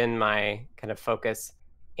 which has been my kind of focus.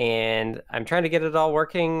 And I'm trying to get it all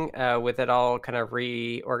working with it all kind of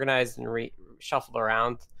reorganized and shuffled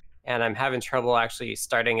around. And I'm having trouble actually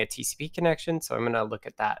starting a TCP connection. So I'm going to look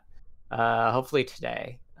at that hopefully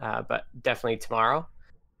today, but definitely tomorrow.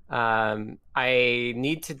 I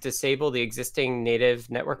need to disable the existing native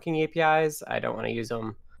networking APIs. I don't want to use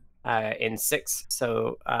them in 6,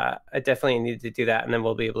 so I definitely need to do that, and then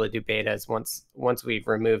we'll be able to do betas once we've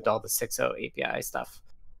removed all the 6.0 API stuff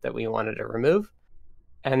that we wanted to remove.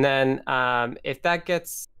 And then if that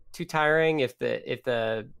gets too tiring, if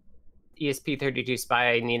the ESP32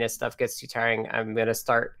 SPI Nina stuff gets too tiring, I'm going to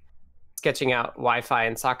start sketching out Wi-Fi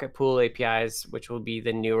and socket pool APIs, which will be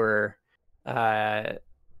the newer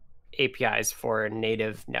APIs for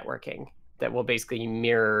native networking that will basically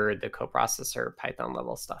mirror the coprocessor Python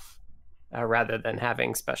level stuff rather than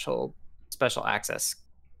having special access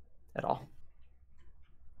at all.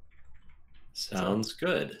 Sounds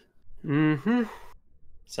good. Mm-hmm.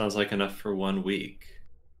 Sounds like enough for 1 week.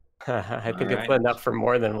 I think it's enough for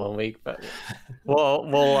more than 1 week, but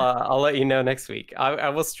I'll let you know next week. I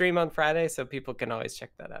will stream on Friday, so people can always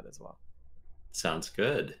check that out as well. Sounds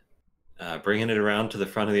good. Bringing it around to the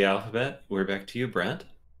front of the alphabet, we're back to you, Brent.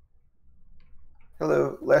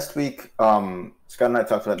 Hello. Last week, Scott and I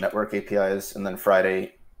talked about network APIs, and then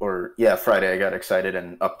Friday, I got excited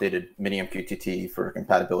and updated MiniMQTT for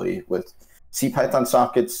compatibility with CPython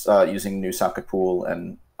sockets using new socket pool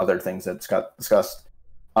and other things that Scott discussed.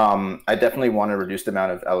 I definitely want to reduce the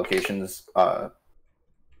amount of allocations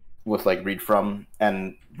with like read from,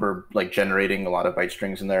 and we're like generating a lot of byte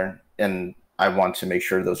strings in there, and I want to make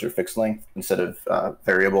sure those are fixed length instead of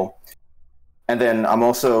variable. And then I'm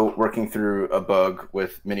also working through a bug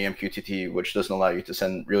with MiniMQTT, which doesn't allow you to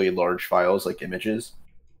send really large files like images.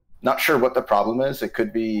 Not sure what the problem is. It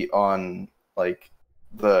could be on like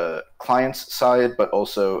the client's side, but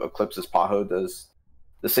also Eclipse's Paho does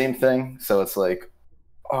the same thing. So it's like,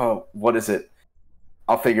 oh, what is it?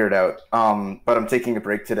 I'll figure it out. But I'm taking a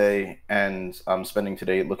break today, and I'm spending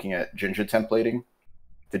today looking at Jinja templating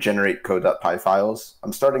to generate code.py files.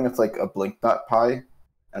 I'm starting with like a blink.py.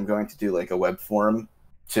 I'm going to do like a web form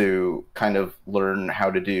to kind of learn how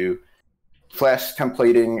to do Flash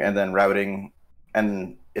templating and then routing.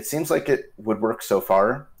 And it seems like it would work so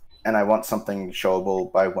far. And I want something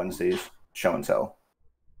showable by Wednesday's show and tell.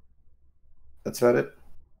 That's about it.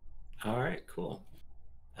 All right, cool.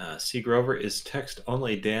 C. Grover is text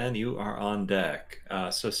only. Dan, you are on deck.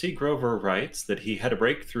 So C. Grover writes that he had a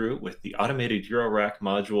breakthrough with the automated Eurorack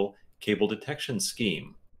module cable detection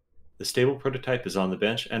scheme. The stable prototype is on the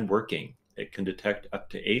bench and working. It can detect up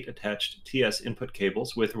to 8 attached TS input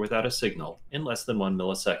cables with or without a signal in less than 1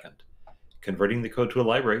 millisecond, converting the code to a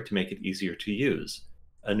library to make it easier to use.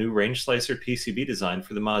 A new range slicer PCB design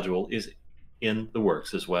for the module is in the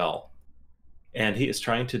works as well. And he is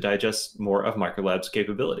trying to digest more of Microlab's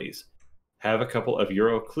capabilities. Have a couple of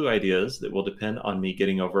Euro clue ideas that will depend on me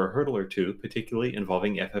getting over a hurdle or two, particularly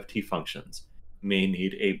involving FFT functions. May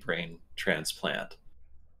need a brain transplant.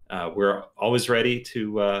 We're always ready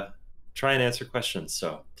to try and answer questions,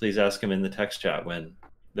 so please ask them in the text chat when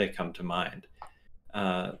they come to mind.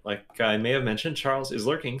 Like I may have mentioned, Charles is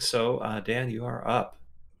lurking, so Dan, you are up.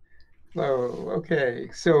 Hello. Okay.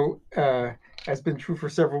 So, as been true for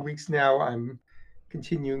several weeks now, I'm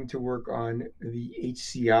continuing to work on the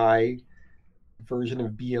HCI version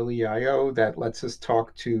of BLEIO that lets us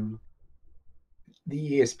talk to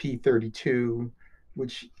the ESP32,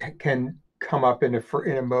 which can come up in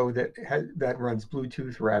a mode that runs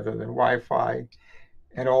Bluetooth rather than Wi-Fi,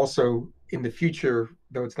 and also in the future,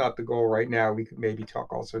 though it's not the goal right now, we could maybe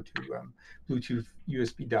talk also to Bluetooth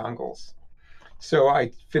USB dongles. So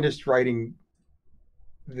I finished writing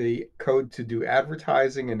the code to do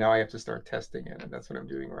advertising, and now I have to start testing it, and that's what I'm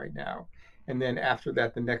doing right now. And then after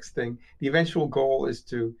that, the next thing, the eventual goal is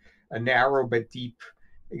to a narrow but deep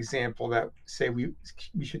example that say we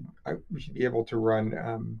should be able to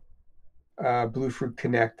run Bluefruit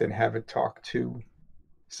Connect and have it talk to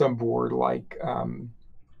some board like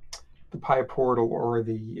the PyPortal or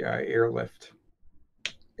the Airlift,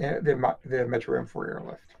 the Metro M4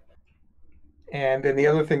 Airlift. And then the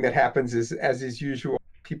other thing that happens is, as is usual,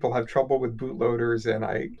 people have trouble with bootloaders, and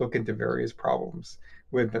I look into various problems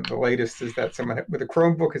with them. The latest is that someone with a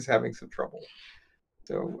Chromebook is having some trouble.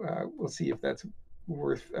 So we'll see if that's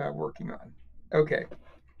worth working on. Okay.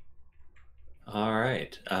 All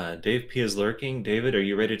right. Dave P is lurking. David, are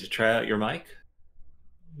you ready to try out your mic?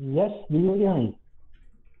 Yes, do you hear me?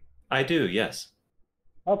 I do, yes.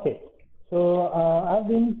 Okay. So I've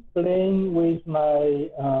been playing with my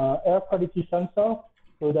air quality sensor.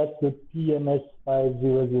 So that's the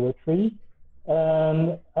PMS5003.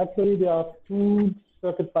 And actually there are 2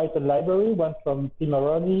 CircuitPython libraries, one from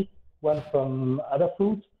Pimoroni, one from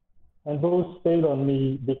Adafruit. And both failed on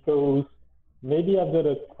me because maybe I've got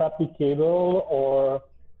a crappy cable, or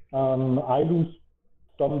I lose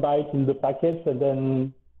some bytes in the packets and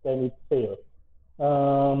then it fails.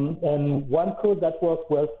 And one code that works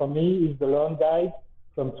well for me is the Learn Guide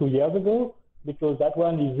from 2 years ago, because that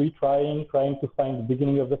one is retrying, trying to find the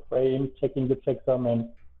beginning of the frame, checking the checksum, and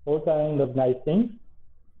all kinds of nice things.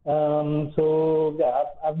 So yeah,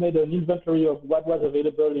 I've made an inventory of what was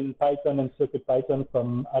available in Python and CircuitPython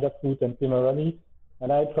from Adafruit and Pimoroni,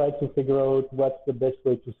 and I tried to figure out what's the best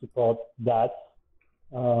way to support that,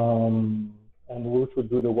 and who should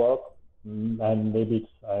do the work, and maybe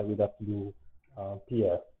I would have to do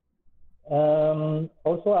PR.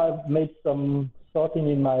 Also, I've made some sorting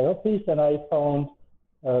in my office, and I found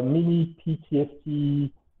a mini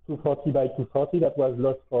PTFT 240 by 240 that was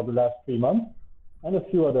lost for the last 3 months, and a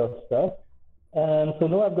few other stuff. And so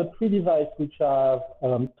now I've got 3 devices which have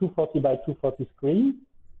 240 by 240 screen,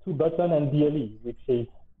 2 buttons, and BLE, which is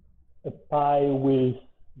a Pi with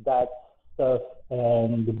that stuff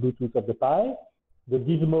and the Bluetooth of the Pi, the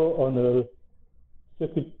Gizmo on a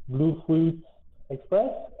Circuit Bluefruit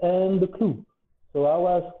Express, and the Clue. So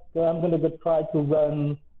I'm going to try to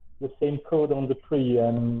run the same code on the tree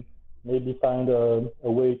and maybe find a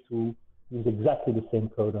way to use exactly the same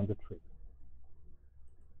code on the tree.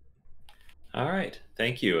 All right,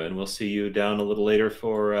 thank you, and we'll see you down a little later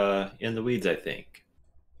for In the Weeds, I think.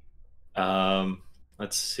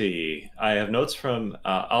 Let's see. I have notes from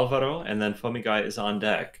Alvaro, and then Fomigai is on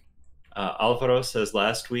deck. Alvaro says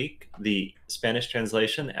last week the Spanish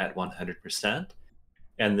translation at 100%,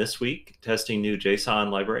 and this week testing new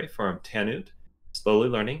JSON library from Tanut, slowly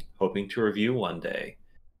learning, hoping to review one day.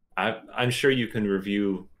 I'm sure you can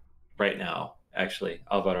review right now, actually,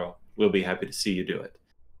 Alvaro. We'll be happy to see you do it.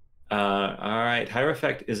 All right,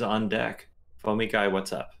 Hierophect is on deck. Fomigai,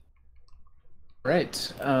 what's up? Right.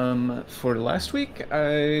 For last week,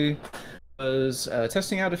 I was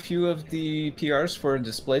testing out a few of the PRs for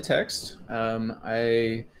display text.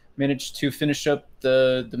 I managed to finish up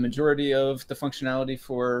the majority of the functionality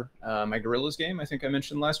for my Gorillas game, I think I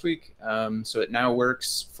mentioned last week. So it now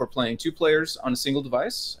works for playing 2 players on a single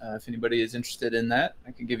device. If anybody is interested in that,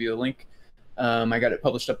 I can give you a link. I got it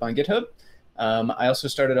published up on GitHub. I also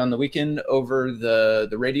started on the weekend over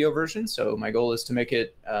the radio version, so my goal is to make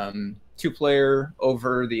it 2-player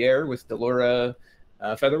over the air with Delora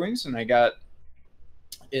Featherwings, and I got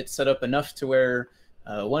it set up enough to where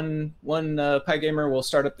one PyGamer will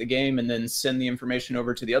start up the game and then send the information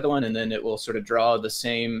over to the other one, and then it will sort of draw the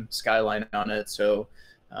same skyline on it. So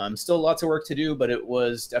still lots of work to do, but it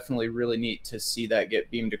was definitely really neat to see that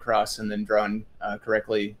get beamed across and then drawn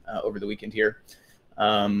correctly over the weekend here.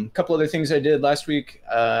 A couple other things I did last week.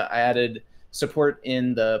 I added support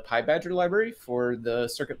in the PyBadger library for the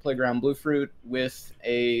Circuit Playground Bluefruit with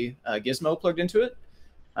a gizmo plugged into it.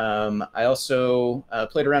 I also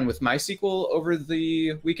played around with MySQL over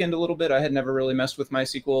the weekend a little bit. I had never really messed with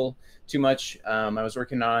MySQL too much. I was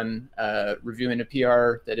working on reviewing a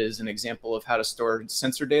PR that is an example of how to store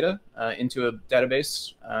sensor data into a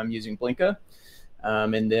database using Blinka.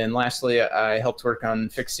 And then lastly, I helped work on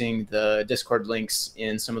fixing the Discord links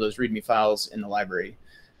in some of those README files in the library.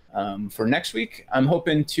 For next week, I'm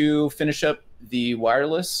hoping to finish up the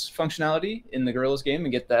wireless functionality in the Gorillas game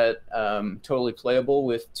and get that totally playable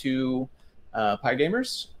with 2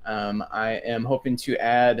 PyGamers. I am hoping to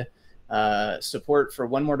add support for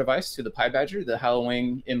one more device to the PyBadger, the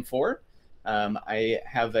Halloween M4. I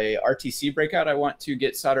have a RTC breakout I want to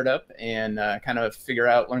get soldered up and kind of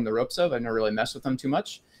learn the ropes of. I've never really messed with them too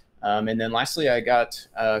much. And then lastly, I got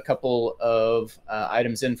a couple of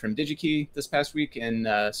items in from DigiKey this past week, and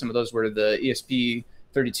some of those were the ESP32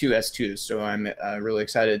 S2s. So I'm really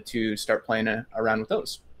excited to start playing around with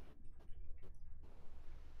those.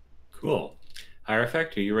 Cool.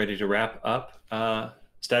 Hierophect, are you ready to wrap up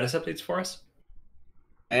status updates for us?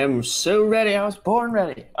 I am so ready. I was born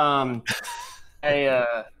ready.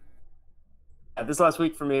 This last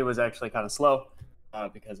week for me was actually kind of slow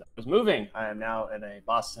because I was moving. I am now in a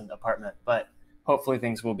Boston apartment, but hopefully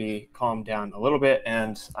things will be calmed down a little bit,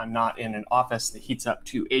 and I'm not in an office that heats up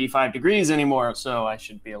to 85 degrees anymore, so I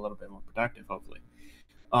should be a little bit more productive, hopefully.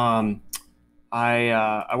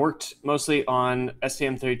 I worked mostly on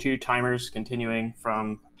STM32 timers, continuing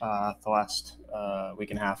from the last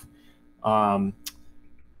week and a half.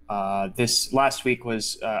 This last week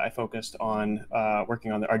was I focused on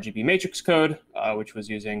working on the RGB matrix code, which was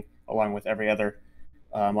using, along with every other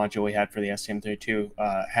module we had for the STM32,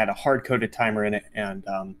 had a hard-coded timer in it, and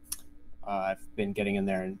I've been getting in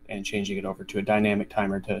there and changing it over to a dynamic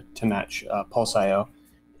timer to match Pulse I/O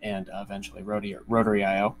and eventually Rotary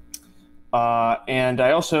I/O. And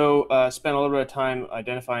I also spent a little bit of time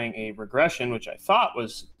identifying a regression, which I thought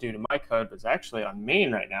was due to my code, but is actually on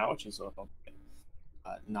main right now, which is a little bit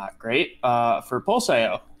not great for Pulse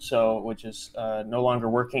I/O, which is no longer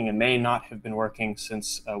working and may not have been working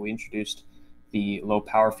since we introduced the low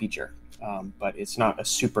power feature. But it's not a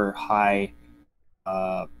super high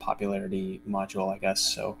popularity module, I guess,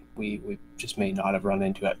 so we just may not have run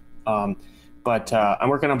into it. But I'm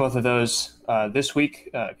working on both of those this week,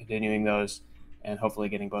 continuing those, and hopefully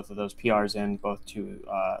getting both of those PRs in, both to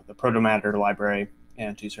the Protomatter library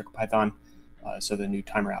and to CircuitPython, so the new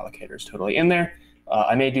timer allocator is totally in there.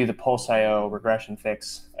 I may do the Pulse I/O regression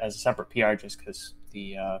fix as a separate PR just because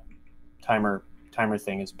the timer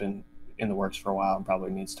thing has been in the works for a while and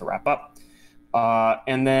probably needs to wrap up.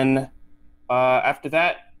 And then after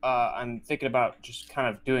that, I'm thinking about just kind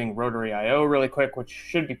of doing Rotary I/O really quick, which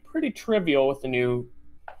should be pretty trivial with the new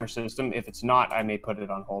timer system. If it's not, I may put it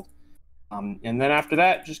on hold. And then after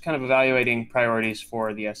that, just kind of evaluating priorities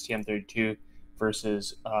for the STM32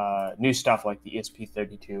 versus new stuff like the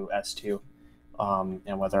ESP32 S2,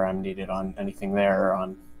 and whether I'm needed on anything there or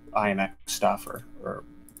on IMX stuff or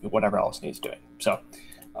whatever else needs doing. So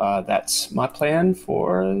that's my plan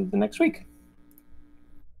for the next week.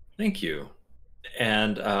 Thank you.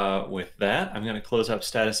 And with that, I'm going to close up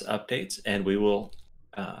status updates, and we will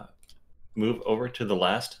move over to the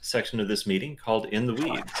last section of this meeting called In the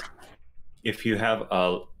Weeds. If you have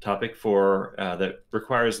a topic that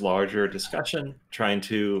requires larger discussion, trying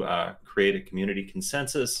to create a community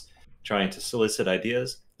consensus, trying to solicit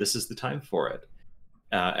ideas, this is the time for it.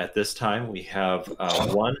 At this time, we have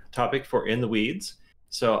one topic for In the Weeds,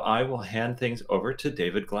 so I will hand things over to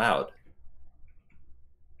David Glaude.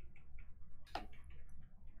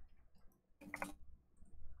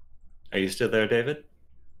 Are you still there, David?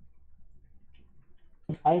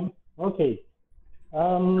 I'm okay.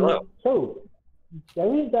 Hello. So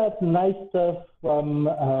there is that nice stuff from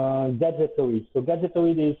Gadgetoid. So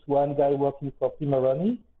Gadgetoid is one guy working for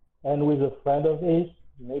Pimoroni, and with a friend of his,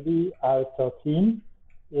 maybe R13,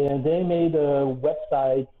 and they made a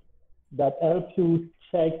website that helps you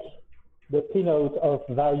check the pinout of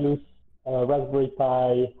various Raspberry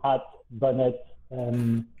Pi, Hat, Bonnet,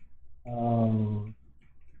 and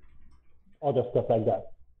other stuff like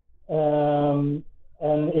that. And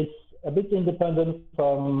it's a bit independent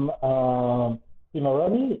from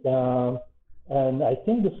Pimoroni, and I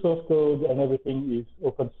think the source code and everything is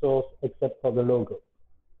open source except for the logo.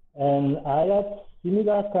 And I had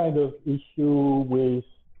similar kind of issue with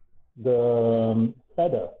the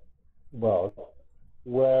Feather world,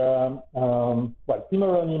 where well,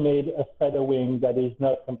 Pimoroni made a Feather wing that is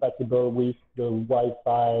not compatible with the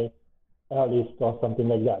Wi-Fi Airlist or something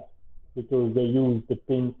like that, because they use the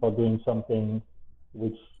pin for doing something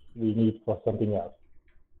which we need for something else.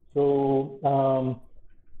 So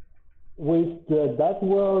with that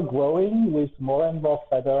world growing with more and more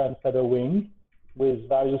Feather and Feather wing with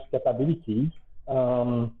various capabilities,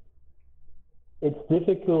 it's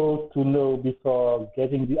difficult to know before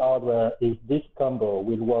getting the hardware if this combo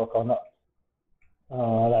will work or not.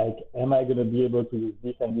 Like, am I going to be able to use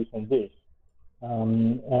this and this and this?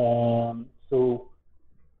 So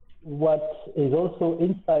what is also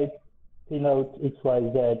inside Pinode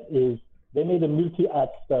XYZ is they made a multi-add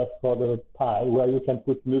stuff for the Pi where you can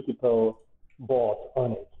put multiple boards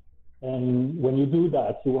on it. And when you do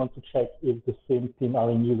that, you want to check if the same pin are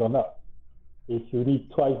in use or not. If you need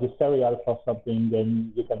twice the serial for something,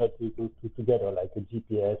 then you cannot do two together, like a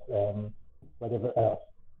GPS and whatever else.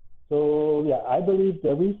 So yeah, I believe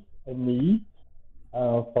there is a need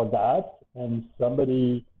for that, and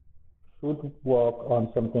somebody should work on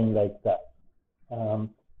something like that.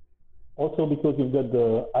 Also because you've got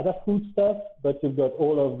the Adafruit stuff, but you've got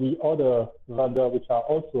all of the other vendors which are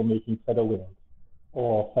also making Feather wings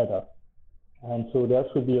or Feather. And so there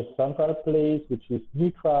should be a central place which is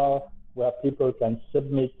neutral, where people can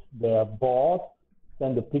submit their board,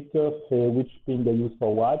 send a picture, say which pin they use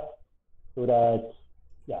for what, so that,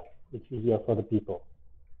 yeah, it's easier for the people.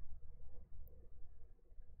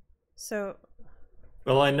 So,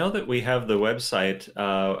 well, I know that we have the website.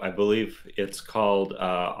 I believe it's called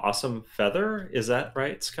Awesome Feather. Is that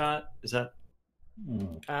right, Scott? Is that?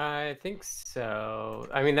 I think so.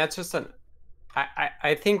 I mean, that's just an.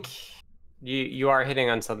 I think you are hitting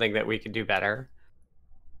on something that we could do better.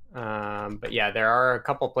 But yeah, there are a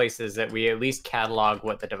couple places that we at least catalog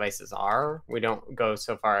what the devices are. We don't go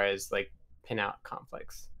so far as like pin out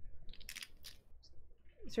conflicts.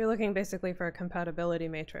 So you're looking basically for a compatibility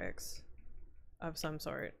matrix of some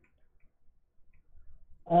sort.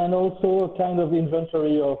 And also a kind of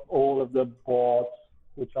inventory of all of the boards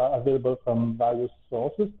which are available from various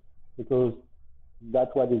sources, because that's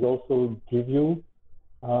what it also gives you.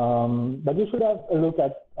 But you should have a look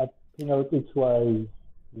at Pinode XYZ.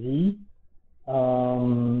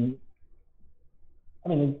 I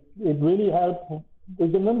mean, it really helps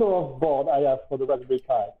with the number of boards I have for the Raspberry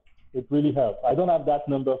Pi. It really helps. I don't have that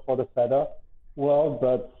number for the Feather world,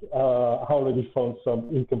 but I already found some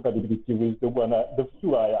incompatibility with the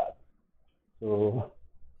few I had. So.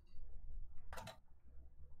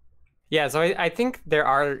 Yeah, so I think there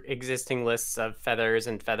are existing lists of feathers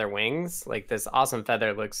and feather wings. Like this Awesome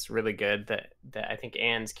Feather looks really good that I think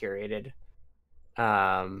Anne's curated.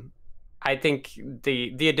 I think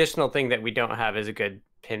the additional thing that we don't have is a good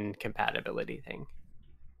pin compatibility thing.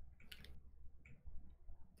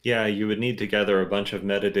 Yeah, you would need to gather a bunch of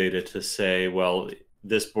metadata to say, well,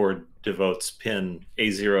 this board devotes pin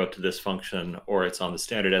A0 to this function, or it's on the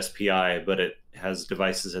standard SPI, but it has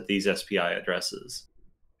devices at these SPI addresses.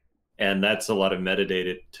 And that's a lot of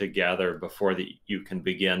metadata to gather before you can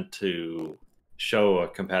begin to show a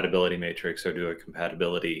compatibility matrix or do a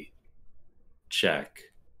compatibility check.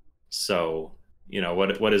 So, you know,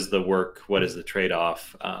 what is the work? What is the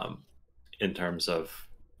trade-off in terms of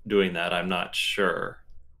doing that? I'm not sure.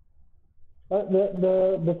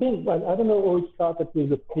 The thing, well, I don't know how it started with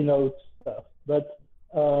the Pinode stuff, but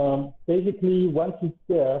basically once it's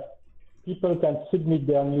there, people can submit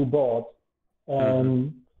their new board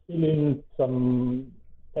and fill in some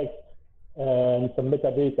text and some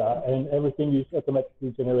metadata, and everything is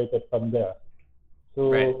automatically generated from there.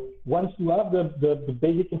 So once you have the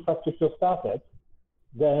basic infrastructure started,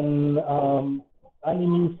 then any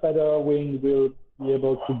new Feather wing will be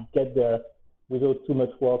able to get there without too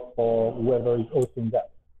much work for whoever is hosting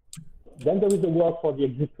that. Then there is the work for the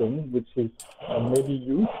existing, which is maybe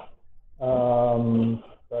you,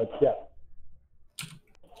 but yeah.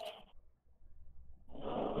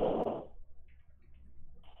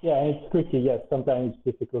 Yeah, and it's tricky, yes. Sometimes it's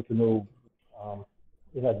difficult to know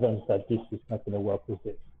in advance that this is not going to work with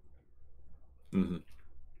this.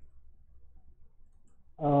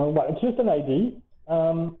 Well, it's just an idea.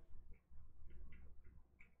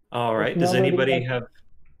 All right. Does anybody have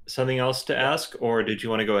something else to ask, or did you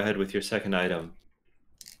want to go ahead with your second item?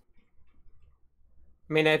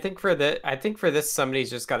 I mean, I think for this, somebody's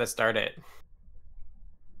just got to start it.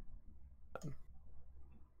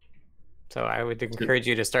 So I would encourage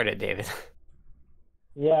you to start it, David.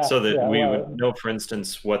 Yeah. So that yeah, we well, would know, for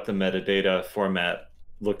instance, what the metadata format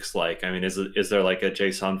looks like. I mean, is there like a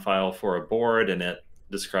JSON file for a board and it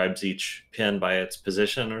describes each pin by its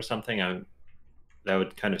position or something? That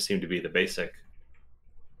would kind of seem to be the basic.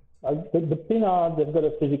 the pin are, they've got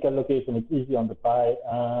a physical location. It's easy on the Pi.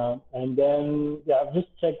 And then, yeah, I've just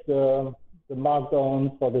checked the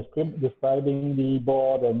markdown for the script describing the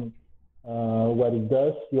board and what it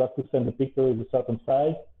does. You have to send a picture of a certain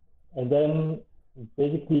size. And then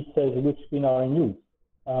basically it says which pin are in use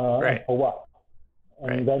and for what.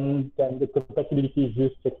 And then the compatibility is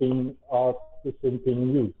just checking are the same pin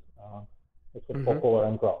in use, except for power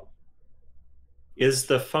and ground. Is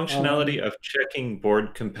the functionality of checking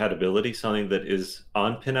board compatibility something that is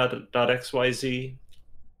on pinout.xyz?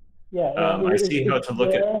 Yeah, I see how to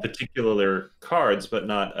look at particular cards, but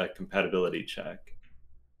not a compatibility check.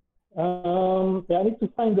 Yeah, I need to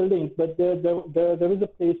find the link, but there is a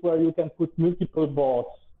place where you can put multiple boards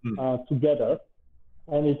together,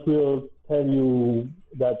 and it will tell you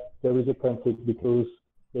that there is a conflict because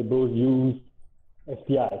they both use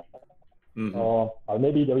SPI, or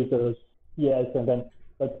maybe there is a CS, and then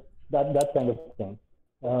but that kind of thing.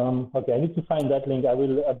 Okay, I need to find that link. I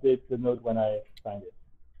will update the node when I find it.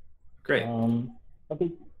 Great. Okay.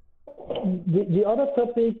 The other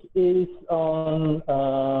topic is on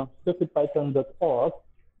circuitpython.org.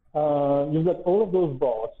 You've got all of those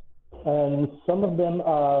boards, and some of them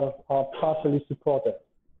are partially supported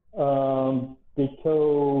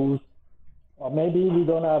because maybe we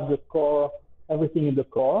don't have the core, everything in the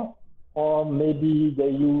core, or maybe they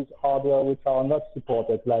use hardware which are not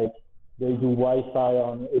supported, like they do Wi-Fi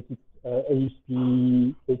on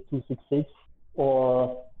ASP8266,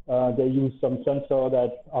 or they use some sensor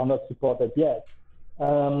that are not supported yet.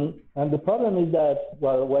 And the problem is that,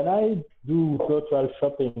 well, when I do virtual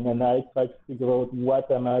shopping and I try to figure out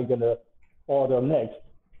what am I going to order next,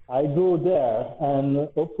 I go there and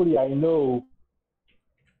hopefully I know.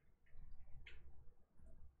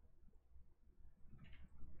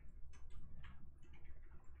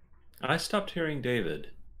 I stopped hearing David.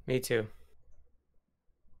 Me too.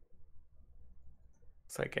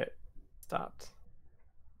 Looks like it stopped.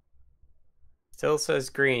 Still says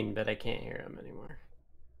green, but I can't hear him anymore.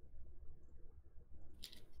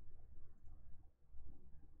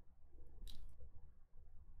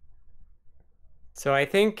 So I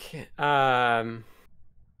think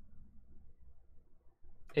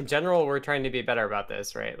in general, we're trying to be better about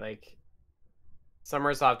this, right? Like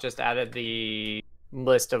Summersoft just added the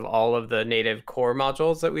list of all of the native core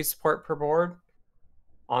modules that we support per board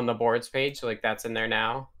on the boards page. Like that's in there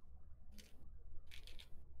now.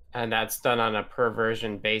 And that's done on a per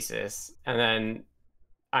version basis. And then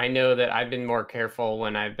I know that I've been more careful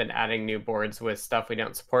when I've been adding new boards with stuff we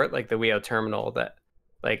don't support, like the Wio terminal, that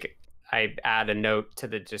like I add a note to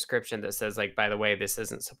the description that says like, by the way, this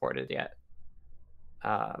isn't supported yet.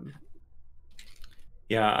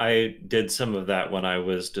 Yeah, I did some of that when I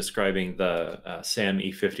was describing the SAM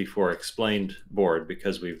E54 explained board,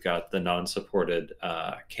 because we've got the non-supported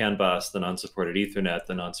CAN bus, the non-supported Ethernet,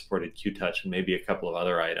 the non-supported QTouch, and maybe a couple of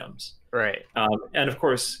other items. Right. And of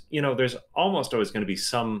course, you know, there's almost always going to be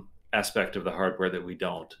some aspect of the hardware that we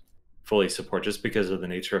don't fully support just because of the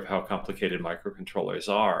nature of how complicated microcontrollers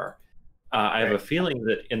are. I have a feeling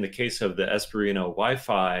that in the case of the Espruino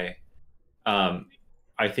Wi-Fi,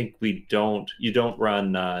 I think you don't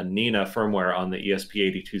run Nina firmware on the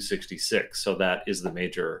ESP8266, so that is the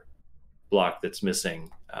major block that's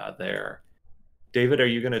missing there. David, are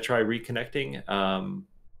you going to try reconnecting,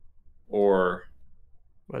 or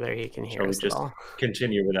whether he can hear shall we us just at all?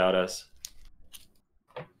 Continue without us?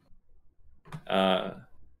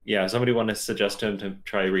 Yeah, somebody want to suggest to him to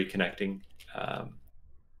try reconnecting?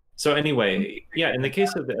 So anyway, yeah, in the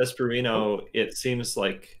case of the Espruino, it seems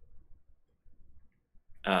like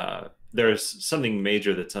there's something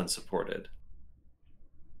major that's unsupported,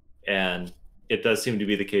 and it does seem to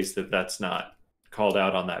be the case that that's not called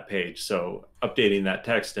out on that page. So updating that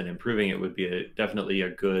text and improving it would be definitely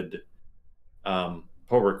a good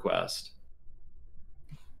pull request.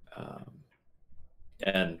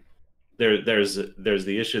 And there's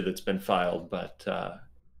the issue that's been filed, but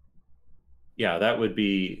yeah, that would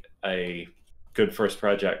be a good first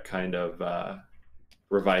project, kind of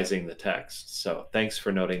revising the text. So thanks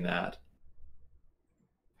for noting that.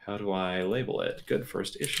 How do I label it? Good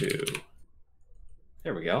first issue.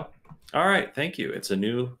 There we go. All right, thank you. It's a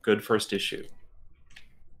new good first issue.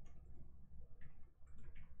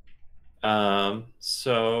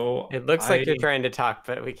 So it looks like you're trying to talk,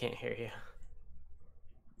 but we can't hear you.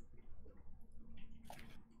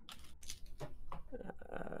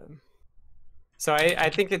 So I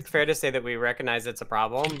think it's fair to say that we recognize it's a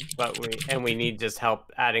problem, but we need just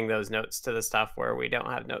help adding those notes to the stuff where we don't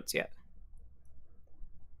have notes yet.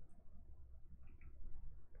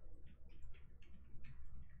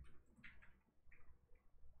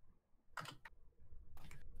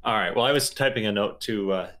 All right. Well, I was typing a note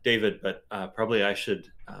to David, but probably I should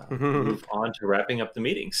move on to wrapping up the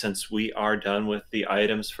meeting since we are done with the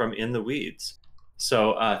items from In the Weeds.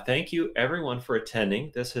 So thank you, everyone, for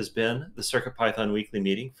attending. This has been the CircuitPython Weekly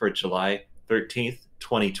Meeting for July 13th,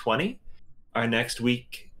 2020. Our next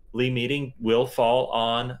weekly meeting will fall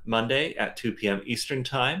on Monday at 2 p.m. Eastern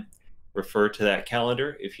Time. Refer to that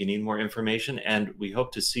calendar if you need more information, and we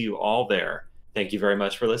hope to see you all there. Thank you very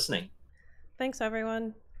much for listening. Thanks,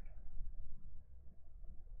 everyone.